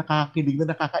itong isa nakakilig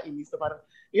na nakakainis na parang,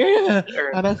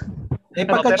 parang,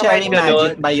 pagka Cherry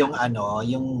Magic ba yung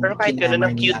yung pero kahit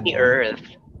gano'n ang cute ni Earth.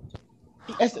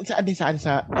 Saan?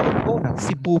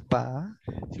 Si Pupa.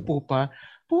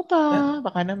 Pupa,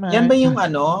 baka naman. Yan ba yung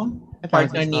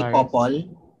partner ni Popol?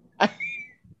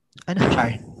 Ano?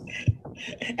 Char.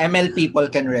 ML people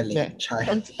can relate. Char.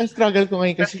 Ang struggle ko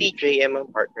ngayon kasi CJM ang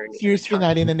partner ni. Series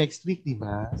finale na next week, di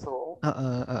ba? So,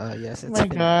 yes. Oh my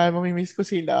God, mamimiss ko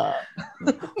sila.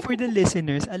 For the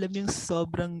listeners, alam yung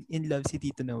sobrang in love si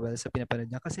Tito Noel sa pinapanood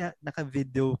niya. Kasi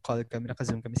naka-video call kami,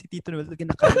 naka-zoom kami. Si Tito Noel,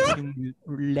 naka-raise yung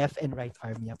left and right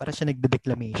arm niya para siya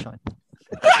nagde-declamation.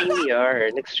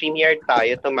 Nag-StreamYard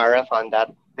tayo to marathon that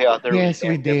the other weekend. Yes,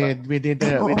 we did. We did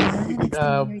a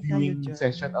viewing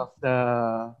session of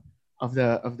the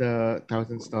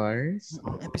Thousand Stars.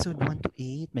 Episode 1 to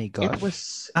 8, my gosh. It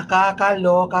was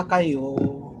nakakaloka kayo.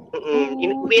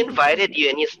 We invited you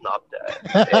and you snubbed us.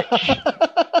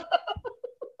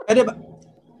 Diba?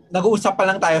 Nag-uusap pa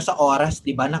lang tayo sa oras,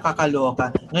 di ba?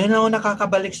 Nakakaloka. Ngayon ako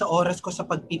nakakabalik sa oras ko sa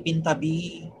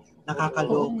pagpipintabi.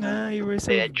 Nakakaloka. Oo nga, you were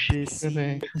so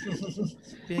busy.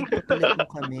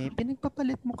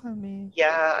 Pinagpapalit mo kami.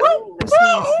 Yeah.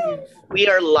 We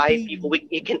are live people.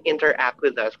 You can interact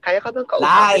with us. Kaya ka bang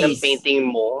kausapin ng painting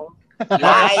mo?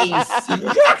 Lies!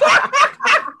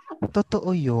 Totoo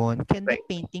yun. Can the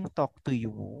painting talk to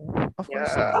you? Of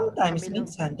course. Sometimes,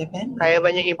 minsan, depende. Kaya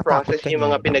ba niya i-process yung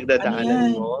mga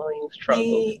pinagdadaanan mo? Yung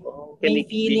struggles mo? May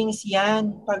feelings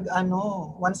yan pag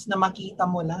once na makita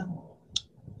mo lang.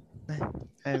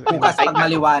 Bukas pag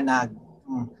maliwanag.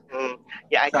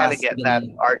 Yeah, I kind of get that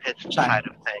artist side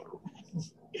of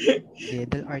things. Yeah,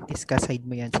 the artist ka side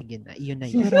mo yan. Sige na. Iyon na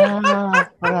yun.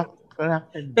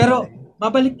 Pero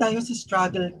mabalik tayo sa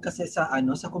struggle kasi sa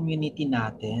community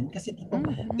natin kasi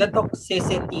the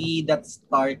toxicity that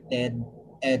started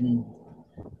and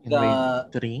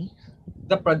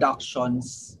the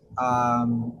productions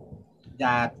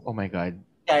that oh my God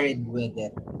carried with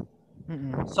it.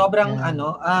 Sobrang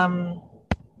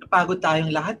napagod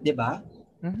tayong lahat, 'di ba?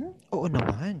 Oo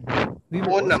naman.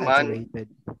 Oo naman.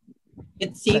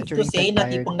 It's safe to say na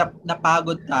tipong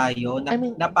napagod tayo,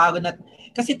 napagod na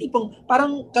kasi tipong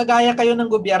parang kagaya kayo ng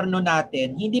gobyerno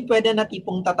natin, hindi pwede na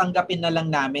tipong tatanggapin na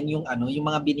lang namin yung yung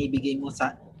mga binibigay mo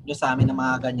sa amin ng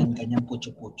mga ganyan-ganyan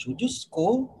putyo-putyo. Diyos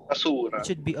ko. Basura. It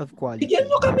should be of quality.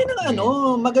 Bigyan mo kami ng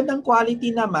magandang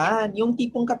quality naman. Yung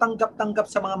tipong katanggap-tanggap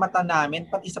sa mga mata namin,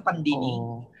 pati sa pandinig.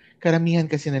 Oh. Karamihan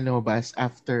kasi na lumabas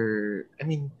after,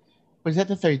 was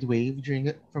that the third wave?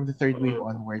 From the third wave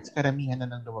onwards, karamihan na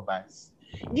nang lumabas.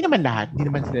 Hindi naman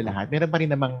sila lahat. Meron pa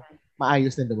rin namang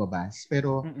maayos na lumabas.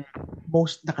 Pero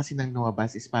most na kasi nang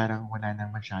lumabas is parang wala nang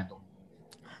masyadong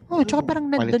tsaka parang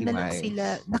nandun na lang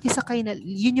sila. Nakisakay na,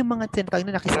 yun yung mga tinatawag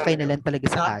na nakisakay na lang talaga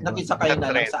sa alon. Nakisakay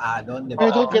na lang sa alon, di ba?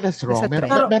 Pero don't get us wrong.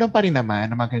 Meron pa rin naman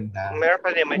na maganda. Meron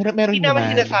pa rin naman. Hindi naman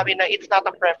sinasabi na it's not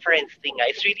a preference thing.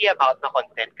 It's really about the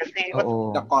content. Kasi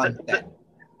the content.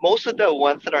 Most of the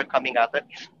ones that are coming out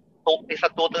is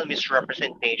a total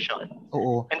misrepresentation.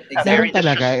 Oo. And very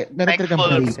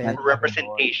disrespectful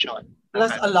representation.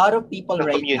 Plus, a lot of people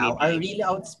right now are really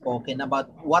outspoken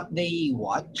about what they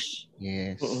watch.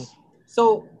 Yes.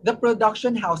 So, the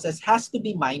production houses has to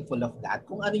be mindful of that.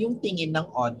 Kung ano yung tingin ng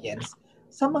audience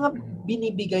sa mga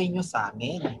binibigay nyo sa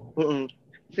amin.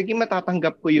 Sige,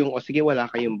 matatanggap ko yung, sige, wala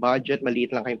kayong budget,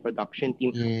 maliit lang kayong production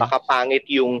team. Baka pangit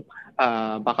yung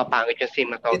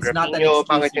cinematography nyo.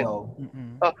 Pangit yung...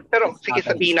 pero sige,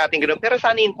 sabihin natin gano'n. Pero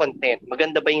sana yung content?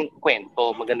 Maganda ba yung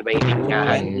kwento? Maganda ba yung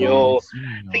linyahan nyo?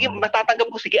 Sige, matatanggap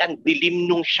ko, sige, ang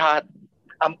dilim nung shot.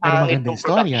 Ang pangit ng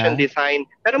production design.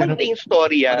 Pero maganda yung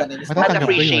storya. I'd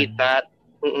appreciate that.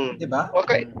 Diba?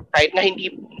 Okay.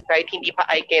 Kahit hindi pa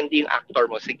eye candy yung actor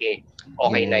mo, sige.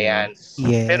 Okay na yan.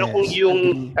 Yes. Pero kung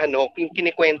yung kung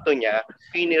kinikwento niya,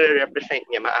 kung nire-represent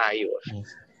niya maayos.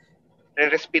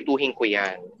 Rerespetuhin ko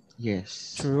yan.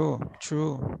 Yes. True.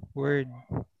 Word.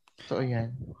 So,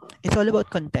 yan. It's all about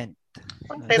content.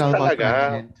 Content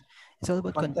talaga. It's all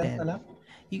about content.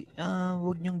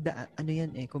 Wag niyong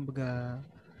kumbaga,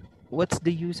 what's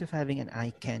the use of having an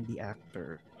eye candy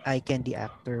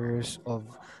actors of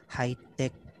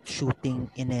high-tech shooting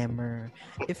in Emmer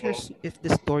if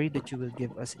the story that you will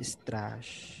give us is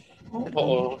trash.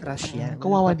 Trash yan.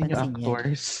 Kawawa din yung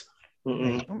actors.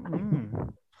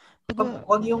 Diba,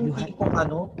 wag yung tipong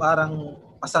parang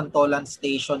pasantolan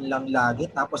station lang lagi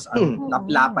tapos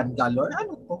laplapan galore.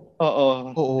 Ano to? Oo.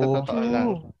 Totoo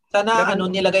lang. Sana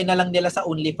nilagay na lang nila sa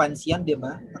OnlyFans yan, di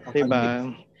ba?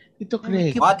 Diba? Ito,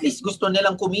 Craig. At least gusto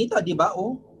nilang kumita, di ba?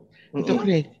 Ito,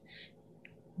 Craig.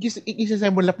 Isa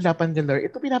sa mo laplapan galore.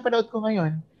 Ito pinapanood ko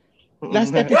ngayon.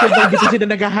 Last episode daw dito sila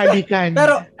naghahalikan.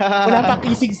 Pero wala pa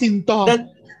kissing scene to.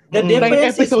 The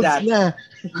difference is that,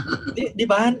 di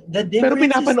ba? The difference pero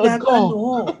pinapanood ko.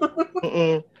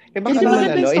 Diba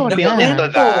it built into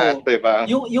that, diba?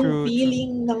 Yung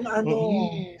feeling ng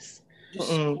Yes.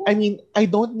 I mean, I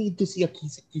don't need to see a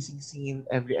kissing scene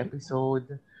every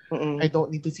episode. I don't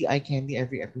need to see eye candy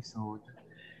every episode.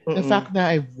 The fact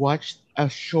that I've watched a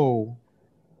show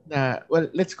na, well,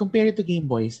 let's compare it to Game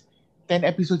Boys. 10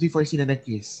 episodes before sila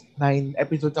nag-kiss. 9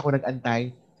 episodes ako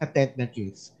nag-antay sa 10th na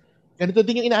kiss. Ganito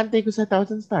din yung inaantay ko sa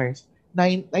Thousand Stars.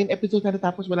 9 episodes na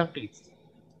natapos walang kiss.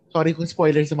 Sorry kung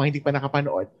spoiler sa mga hindi pa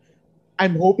nakapanood.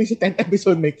 I'm hoping sa 10th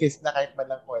episode may kiss na kahit man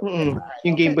lang po.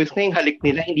 Yung Game Boys na yung halik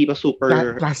nila, hindi ba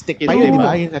super... Plastic pa yun, di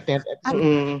ba? Yung sa 10th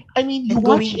episode. I mean, you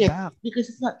watch it back.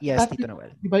 because it's not... Yes, Tito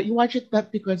Noel. Di ba? You watch it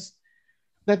not because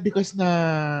of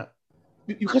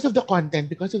the content,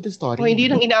 because of the story. Hindi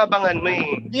lang inaabangan mo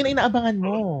eh. Hindi lang inaabangan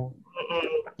mo.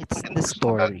 It's the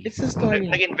story. It's the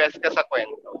story. Nag-invest ka sa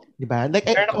kwento. Diba? Like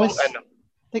I was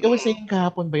saying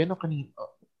kahapon ba yun o kanino?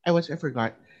 I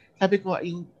forgot. Sabi ko,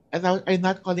 I'm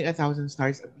not calling 1,000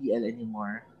 Stars a BL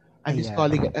anymore. I'm just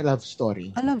calling it a love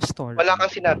story. A love story. Wala kang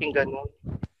sinabing ganun.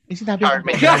 May sinabi ko.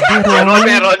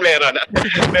 Meron. May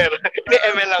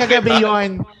ML lang. Kagabi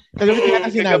yun. Kagabi ko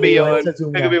na sinabi yun sa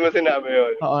Zoom. Kagabi mo sinabi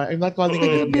yun. Oo, I'm not calling it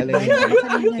a BL anymore.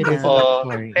 It is a love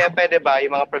story. Kaya pwede ba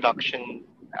yung mga production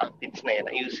outfits na yan,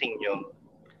 ayusin nyo?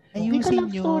 Ayusin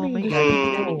nyo. May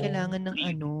kailangan ng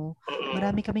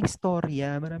marami kaming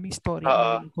storya. Maraming story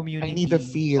ng community. I need a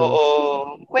feel.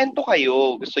 Oo. Kwento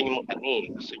kayo. Gusto nyo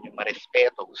gusto nyo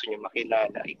marespeto, gusto nyo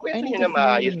makilala. Ikwento nyo na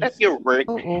maayos. Let your work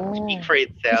speak for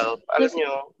itself. Alam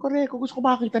nyo. Correct. Kung gusto ko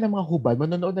makakita ng mga hubad,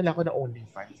 manonood na lang ako ng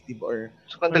OnlyFans. Diba? Or,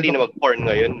 so, kandali na mag-porn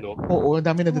ngayon, no? Oo,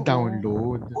 dami na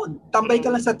download. Tambay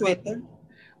ka lang sa Twitter.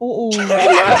 Oo.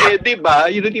 Diba?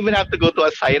 You don't even have to go to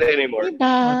a site anymore.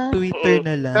 Diba? Twitter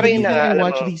na lang. Pero yun na, I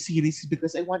watch these series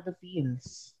because I want the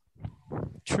feels.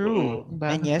 True.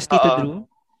 Diba? And yes, Tito Drew?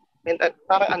 And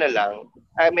parang lang,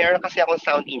 meron kasi akong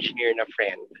sound engineer na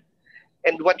friend.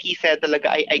 And what he said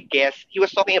talaga, I guess, he was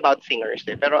talking about singers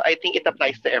pero I think it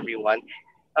applies to everyone.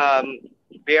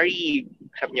 Very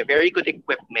good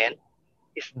equipment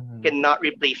cannot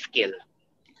replace skill.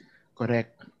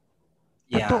 Correct.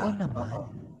 Yeah. Totoo naman.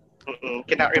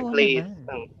 Cannot replace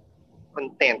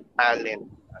content, talent.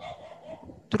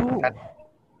 True.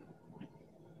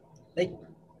 Like,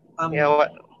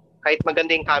 kahit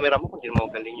maganda yung camera mo, kung hindi mo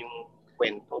magaling yung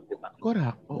kwento, di ba?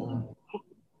 Correct. Oo.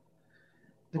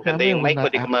 Maganda yung mic, kung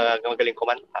hindi ka magaling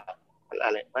kumanta.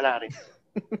 Wala rin.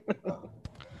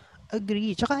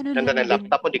 Agree. Tsaka ganda ng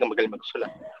laptop, hindi ka magaling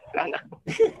magsulat. Wala na.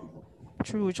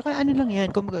 True. Tsaka lang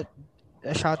yan,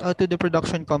 shout out to the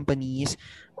production companies.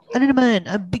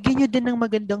 Bigyan nyo din ng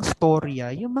magandang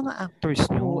storya yung mga actors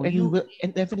nyo.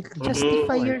 And definitely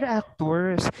justify your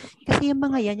actors. Kasi yung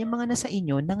mga nasa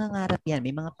inyo, nangangarap yan.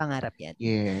 May mga pangarap yan.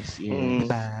 Yes.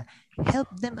 Diba?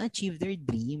 Help them achieve their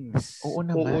dreams. Oo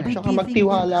naman. Tsaka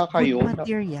magtiwala kayo.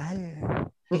 Material.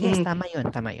 Yes, tama yun.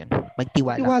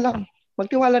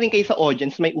 Magtiwala rin kayo sa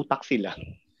audience, may utak sila.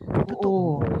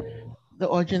 Oo. The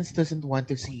audience doesn't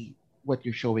want to see what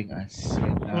you're showing us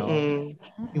right now.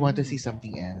 You want to see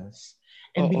something else.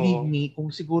 And believe me, kung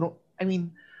siguro,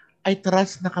 I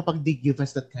trust na kapag they give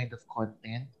us that kind of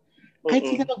content, kahit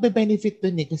sila magbe-benefit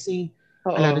dun kasi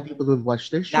a lot of people will watch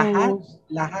their shows.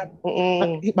 Lahat.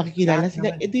 Makikilala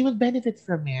sila. They will benefit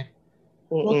from it.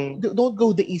 Don't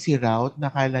go the easy route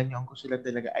na akala nyo ang gusto lang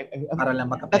talaga. Para lang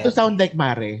makapera. That to sound like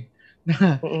Mare.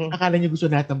 Na akala nyo gusto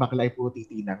lahat ng bakla ay puro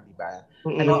titinang, diba?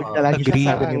 Alam mo, lagi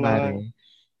sasabi ni Mare.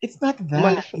 It's not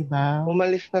that, diba?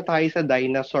 Umalis na tayo sa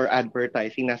dinosaur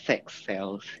advertising na sex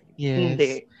sells. Yes.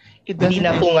 Hindi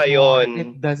na po ngayon.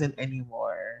 It doesn't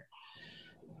anymore.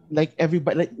 Like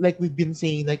everybody, like we've been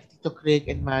saying, like Tito Craig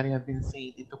and Mari have been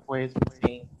saying, Tito Poy has been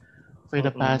saying for the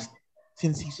past,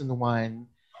 since season 1,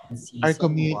 our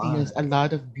community has a lot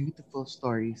of beautiful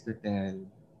stories to tell.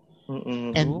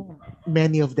 And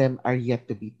many of them are yet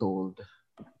to be told.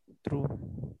 True.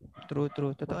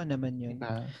 Totoo naman yun.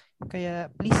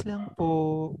 Kaya please lang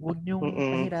po, huwag niyong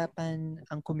pahirapan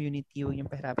ang community, huwag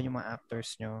niyong pahirapan yung mga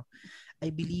actors nyo.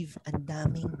 I believe ang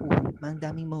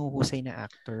daming mahuhusay na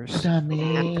actors.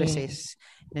 Actresses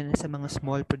na nasa mga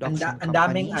small production companies. Ang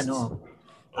daming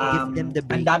Give them the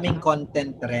ang break. daming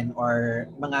content rin or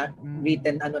mga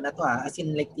written na to as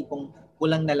in like tipong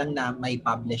kulang na lang na may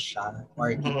publish siya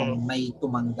or tipong may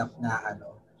tumanggap na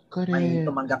may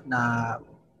tumanggap na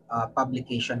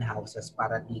publication houses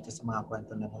para dito sa mga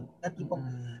kwento na yun. Na tipong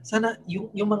sana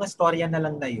yung mga storya na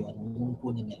lang na yun yung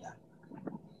kunin nila.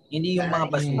 Hindi yung mga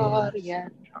basura.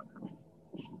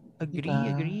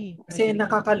 Agree. Kasi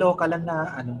nakakaloka lang na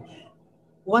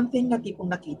one thing na tipong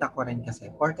nakita ko rin kasi,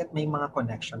 porket may mga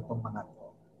connection tong mga to.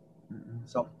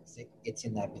 So, it's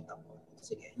inevitable.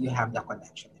 Sige, you have the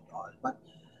connection and all. But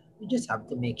you just have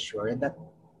to make sure that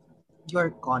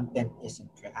your content isn't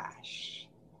trash.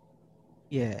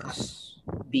 Yes.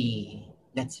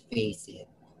 Let's face it,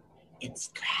 it's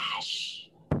trash.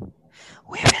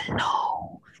 We will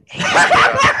know.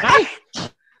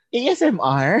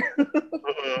 ASMR?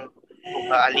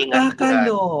 Maalingan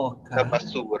Kakaloka. sa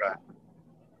basura.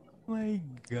 My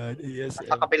God, yes.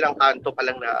 Sa kabilang kanto pa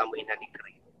lang naamoy na ni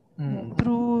Craig.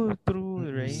 True,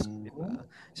 right? Diba?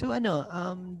 So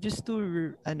just to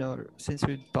since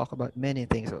we talk about many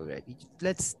things already,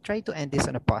 let's try to end this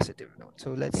on a positive note.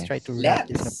 So let's try to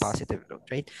wrap this on a positive note,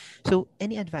 right? So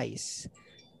any advice?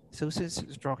 So since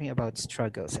we're talking about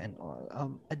struggles and all,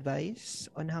 advice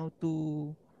on how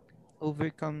to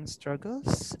overcome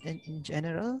struggles in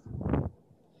general?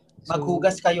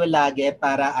 Maghugas kayo lagi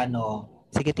para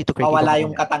sige, Tito Craig, mawala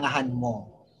yung katangahan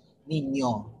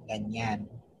ninyo. Ganyan.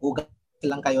 Hugas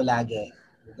lang kayo lagi.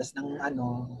 Hugas ng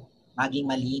maging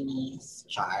malinis,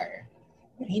 char.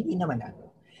 Pero hindi naman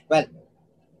Well,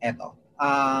 eto.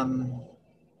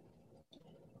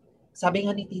 Sabi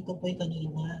nga ni Tito Poy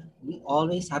kanina, we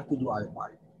always have to do our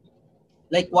part.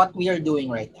 Like what we are doing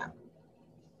right now.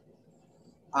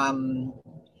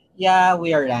 Yeah,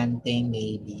 we are ranting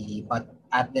maybe, but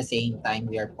at the same time,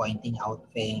 we are pointing out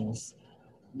things,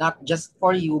 not just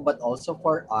for you, but also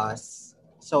for us,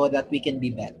 so that we can be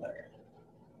better.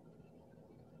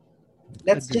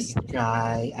 Let's just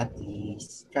try, at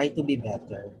least, try to be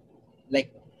better.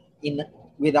 Like,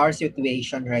 with our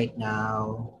situation right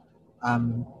now,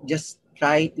 just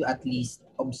try to at least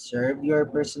observe your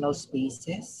personal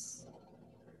spaces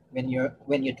when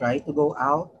you try to go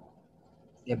out.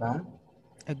 Diba?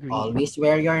 Agree. Always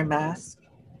wear your mask.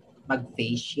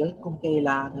 Mag-face shield kung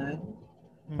kailangan.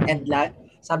 And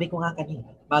sabi ko nga kanina,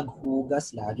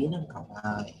 maghugas lagi ng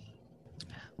kamay.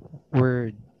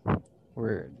 Word.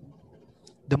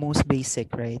 The most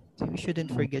basic, right? You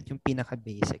shouldn't forget yung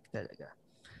pinaka-basic talaga.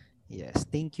 Yes,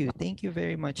 thank you. Thank you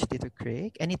very much, Tito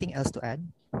Craig. Anything else to add?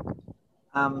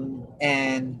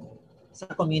 And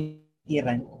sa community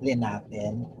rin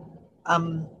natin,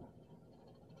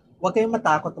 huwag kayong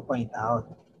matakot to point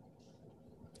out.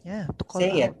 Yeah, to call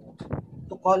Say out. it.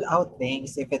 To call out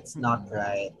things if it's not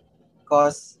right.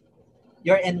 Because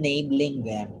you're enabling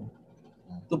them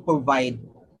to provide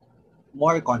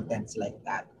more contents like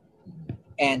that.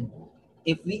 And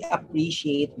if we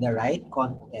appreciate the right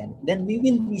content, then we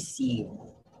will receive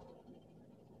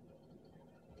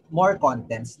more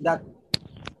contents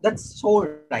that's so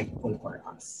rightful for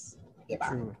us.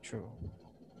 Diba? True.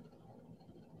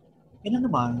 Yun na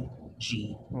naman,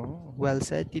 G. Oh, well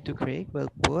said, Tito Craig. Well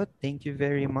put. Thank you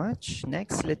very much.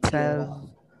 Next, let's have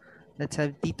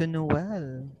Tito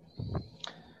Noel.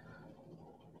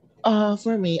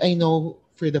 For me, I know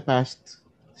for the past,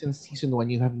 since season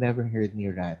 1, you have never heard me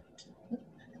rant.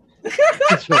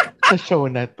 sa show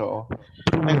na to.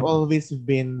 I've always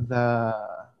been the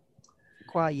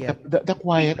quiet. The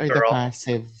quiet or the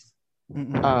passive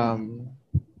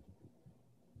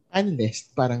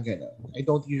analyst, parang gano'n. I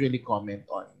don't usually comment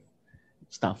on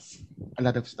a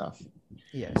lot of stuff.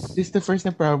 Yes. This is the first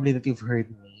time probably that you've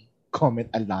heard me comment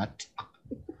a lot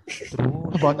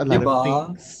about a lot of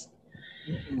things.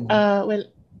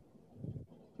 Well,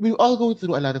 we all go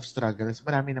through a lot of struggles.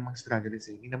 Marami namang struggles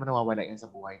eh. Hindi naman nawawala yan sa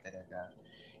buhay talaga.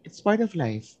 It's part of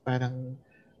life. Parang,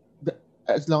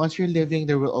 as long as you're living,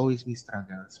 there will always be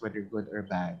struggles, whether good or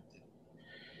bad.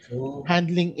 True.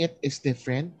 Handling it is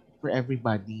different for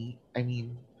everybody. I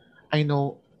mean, I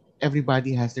know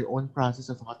everybody has their own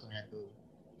process of how to handle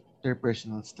their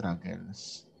personal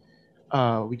struggles.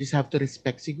 We just have to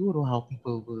respect siguro how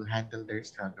people will handle their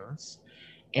struggles.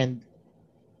 And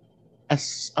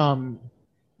as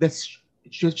that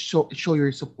should show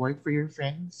your support for your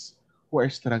friends who are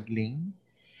struggling.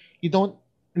 You don't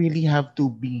really have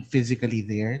to be physically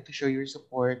there to show your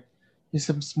support. Just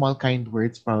some small kind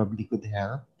words probably could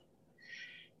help.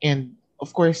 And of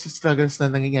course, struggles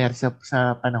na nangyayari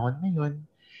sa panahon ngayon,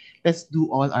 let's do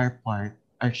all our part,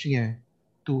 our share,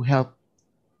 to help.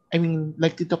 I mean,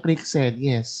 like Tito Craig said,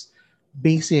 yes,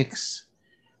 basics,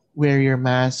 wear your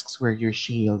masks, wear your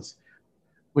shields.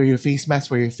 Wear your face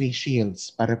mask, wear your face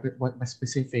shields para mas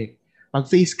specific.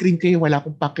 Mag-face cream kayo, wala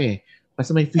akong pake.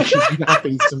 Basta may face shield,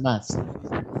 naka-face mask.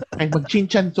 Ay,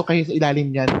 mag-chinchanso kayo sa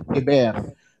ilalim niyan,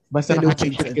 Iber. Basta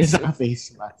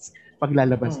naka-face mask. Pag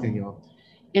lalabas kayo.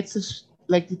 It's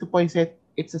like Tito Poy said,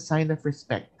 it's a sign of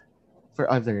respect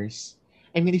for others.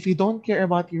 I mean, if you don't care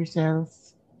about yourself,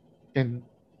 then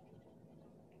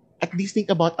at least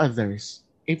think about others.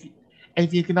 If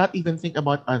you cannot even think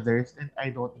about others, then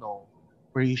I don't know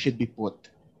where you should be put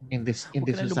in this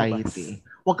society.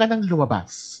 Huwag ka nang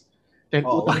lumabas. Then,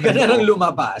 huwag ka na nang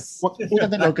lumabas. Utang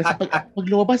na loob. Kasi pag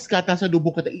lumabas ka, tapos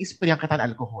lubog ka, i-sprayan ka ng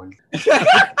alcohol.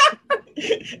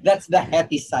 That's the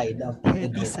heady side of the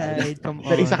heady side. Come on.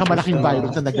 Pero isa ka malaking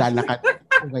virus na naglalakad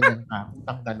kung ganyan ka.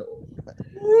 Utang na loob.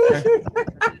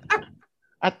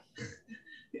 At,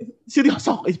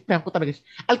 seryoso ako, i-sprayan ko talaga siya.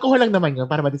 Alcohol lang naman yun,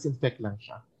 para ma-disinfect lang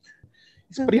siya.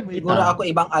 Siguro ako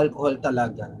ibang alcohol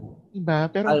talaga. Iba,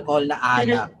 pero alcohol na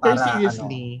alak. Pero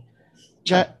seriously,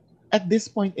 at this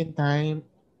point in time,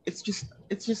 it's just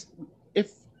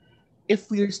if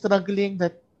we're struggling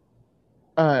that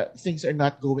things are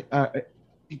not going,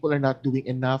 people are not doing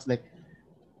enough, like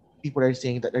people are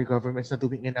saying that our government's not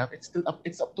doing enough, it's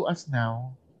up to us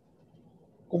now.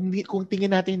 Kung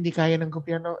tingin natin hindi kaya ng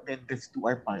gobyerno, then let's do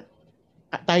our part.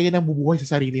 Tayo na bubuhay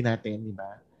sa sarili natin, di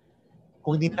ba?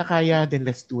 Kung hindi na kaya, then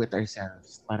let's do it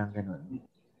ourselves. Parang ganun.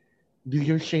 Do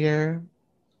your share.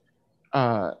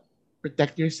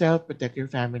 Protect yourself, protect your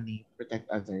family, protect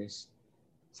others.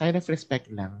 Sign of respect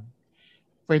lang.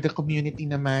 For the community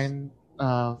naman,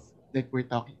 like we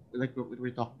were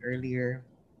talking earlier,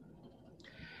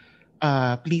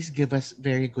 please give us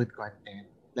very good content.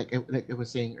 Like I was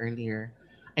saying earlier,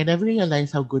 I never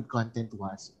realized how good content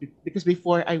was because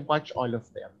before I watched all of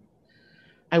them,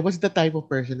 I was the type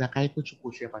of person na kahit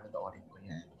push-push panonoorin ko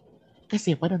yan.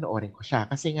 Kasi panonoorin ko siya.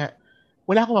 Kasi nga,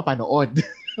 wala akong mapanood.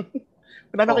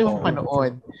 Wala na kayong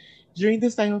mapanood. During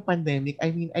this time of pandemic,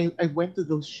 I mean, I went to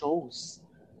those shows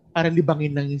para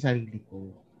libangin lang yung sarili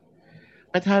ko.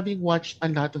 But having watched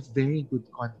a lot of very good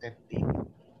content din,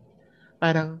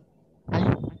 parang,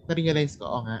 na-realize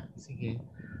ko, nga, sige,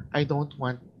 I don't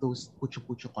want those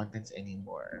pucho-pucho contents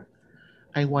anymore.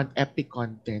 I want epic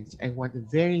contents. I want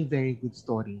very, very good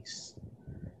stories.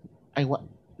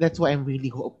 That's why I'm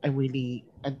really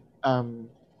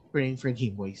praying for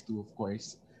Game Boys too, of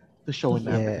course, to show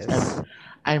them. Yes.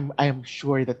 I'm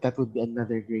sure that would be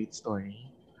another great story.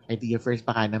 Idea first,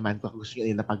 baka naman kung gusto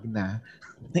nila pag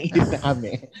naidip na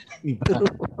kami. Diba?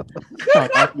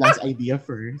 Shout out last idea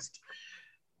first.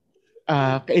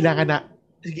 Kailangan na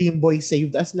Game Boy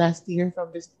saved us last year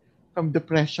from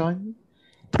depression.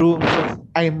 True.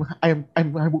 I'm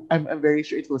very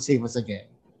sure it will save us again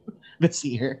this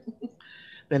year.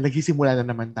 Then nagsisimula na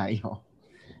naman tayo.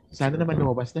 Sana naman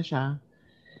lumabas na siya.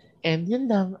 And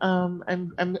yun lang,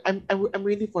 I'm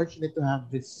really fortunate to have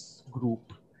this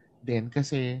group din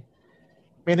kasi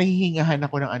may nahihingahan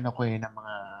ako ng ano ko ng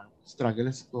mga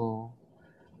struggles ko,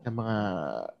 ng mga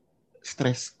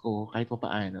stress ko, kahit pa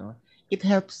paano. It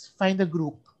helps find a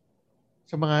group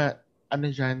sa mga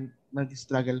dyan,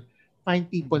 mag-struggle. Find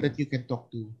people that you can talk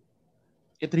to.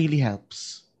 It really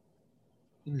helps.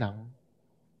 Yun lang.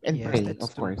 And yes, pray,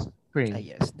 of course. Pray.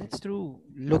 Yes, that's true.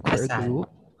 Look for a group.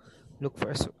 Look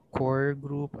for a core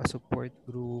group, a support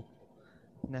group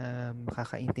na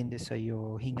makakaintindi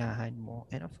sa'yo, hingahan mo.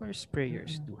 And of course,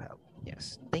 prayers do help.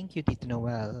 Yes. Thank you, Tito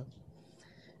Noel.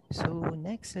 So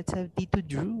next, let's have Tito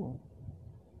Drew.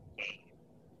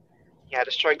 Yeah, the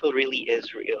struggle really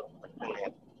is real.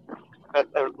 But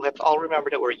let's all remember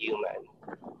that we're human.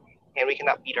 And we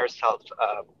cannot beat ourselves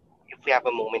up if we have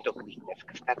a moment of weakness,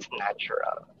 because that's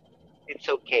natural. It's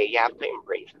okay. You have to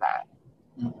embrace that.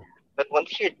 But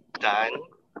once you're done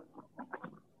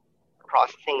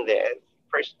processing this,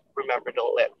 first remember,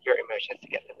 don't let your emotions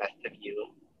get the best of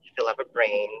you. You still have a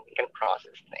brain. You can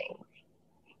process things.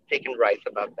 They can rise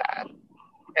above that.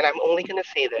 And I'm only going to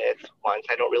say this once.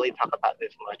 I don't really talk about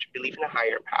this much. Believe in a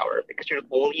higher power, because you're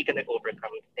only going to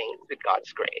overcome things with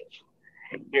God's grace.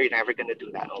 You're never going to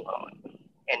do that alone.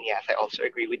 And yes, I also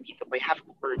agree with Tito Boy. Have a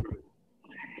core group.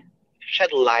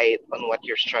 Shed light on what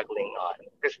you're struggling on.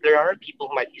 Because there are people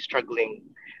who might be struggling,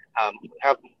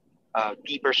 have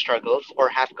deeper struggles, or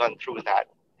have gone through that.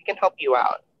 They can help you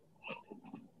out.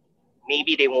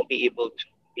 Maybe they won't be able to.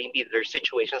 Maybe their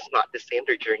situation's not the same.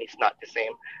 Their journey's not the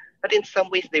same. But in some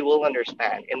ways, they will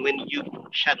understand. And when you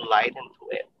shed light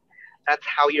into it, that's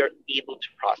how you're able to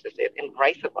process it and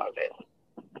rise above it.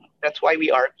 That's why we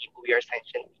are people. We are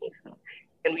sentient beings.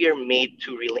 And we are made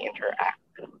to really interact.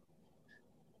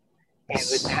 And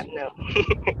with that note,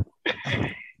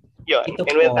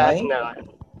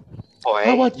 Poy.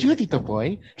 How about you, Tito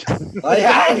Boy?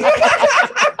 Ayan.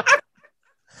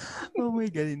 Oh my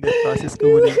God, in the process ko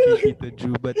muna kay Tito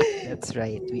Drew, but that's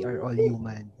right. We are all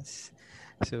humans.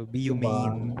 So be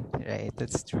humane. Right,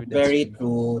 that's true. That's Very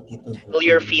true, Tito. Feel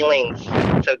your feelings.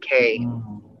 It's okay.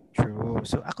 True.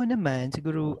 So ako naman,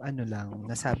 siguro ano lang,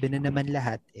 nasabi na naman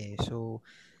lahat eh. So,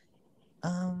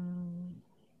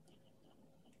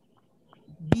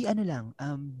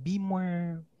 be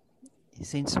more,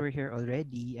 since we're here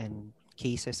already and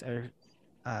cases are,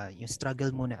 yung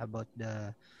struggle muna about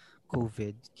the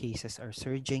COVID, cases are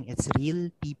surging. It's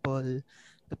real, people.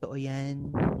 Totoo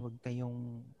yan. Wag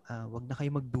na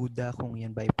kayo magduda kung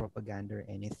yan by propaganda or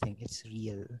anything. It's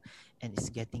real. And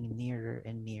it's getting nearer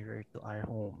and nearer to our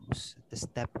homes, the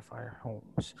step of our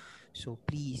homes. So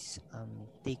please,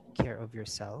 take care of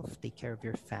yourself, take care of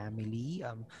your family,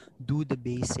 do the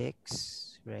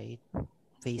basics, right?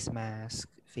 Face mask,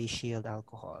 face shield,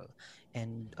 alcohol,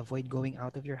 and avoid going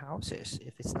out of your houses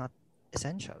if it's not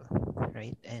essential,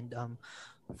 right? And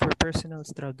for personal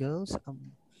struggles,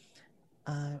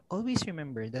 always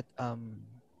remember that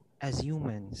as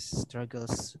humans,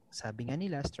 struggles, sabi nga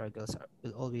nila, struggles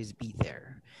will always be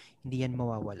there. Hindi yan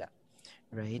mawawala,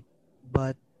 right?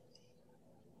 But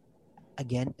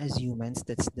again, as humans,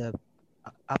 that's the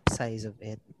upside of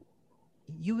it.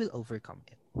 You will overcome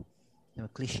it.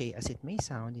 Cliche as it may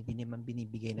sound, hindi naman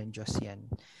binibigay ng Diyos yan.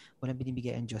 Walang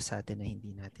binibigay ang Diyos sa atin na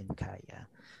hindi natin kaya.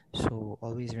 So,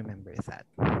 always remember that.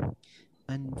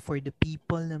 And for the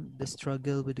people na the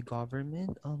struggle with the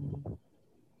government,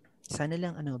 sana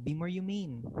lang, be more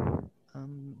humane.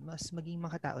 Mas maging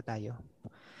makatao tayo.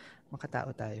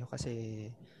 Makatao tayo kasi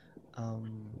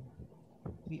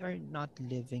we are not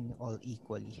living all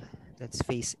equally. Let's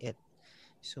face it.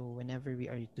 So, whenever we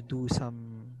are to do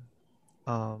some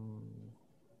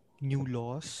new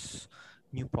laws,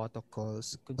 new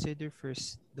protocols, consider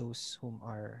first those whom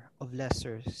are of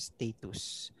lesser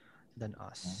status than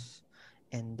us.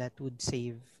 And that would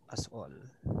save us all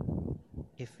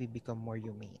if we become more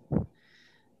humane.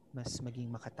 Mas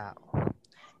maging makatao.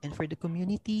 And for the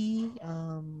community,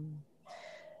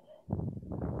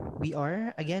 we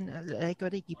are, again, like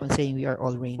what I keep on saying, we are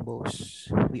all rainbows.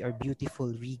 We are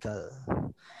beautiful, regal.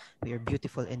 We are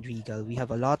beautiful and regal. We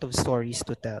have a lot of stories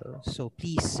to tell. So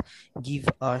please give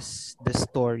us the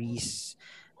stories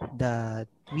that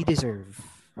we deserve.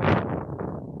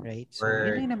 Right? So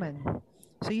yun lang naman.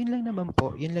 So yun lang naman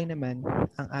po. Yun lang naman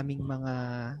ang aming mga,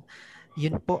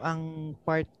 yun po ang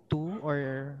part 2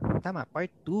 or part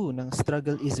 2 ng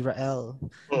Struggle Israel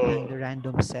ng The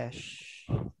Random Sesh.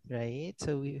 Right?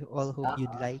 So we all hope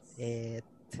you'd like it.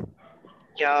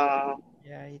 Yeah.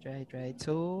 Right.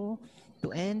 So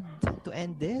to end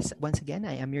this, once again,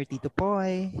 I am your Tito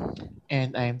Poy.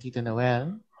 And I am Tito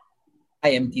Noel. I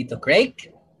am Tito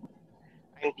Craig.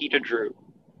 I'm Tito Drew.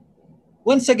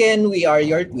 Once again, we are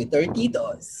your Twitter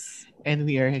Titos. And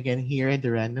we are again here at the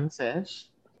Random Sesh,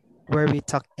 where we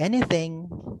talk anything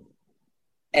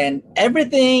and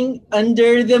everything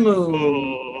under the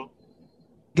moon.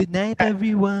 Good night,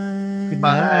 everyone.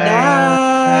 Goodbye.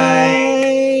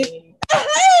 Night.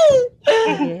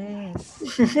 Yes.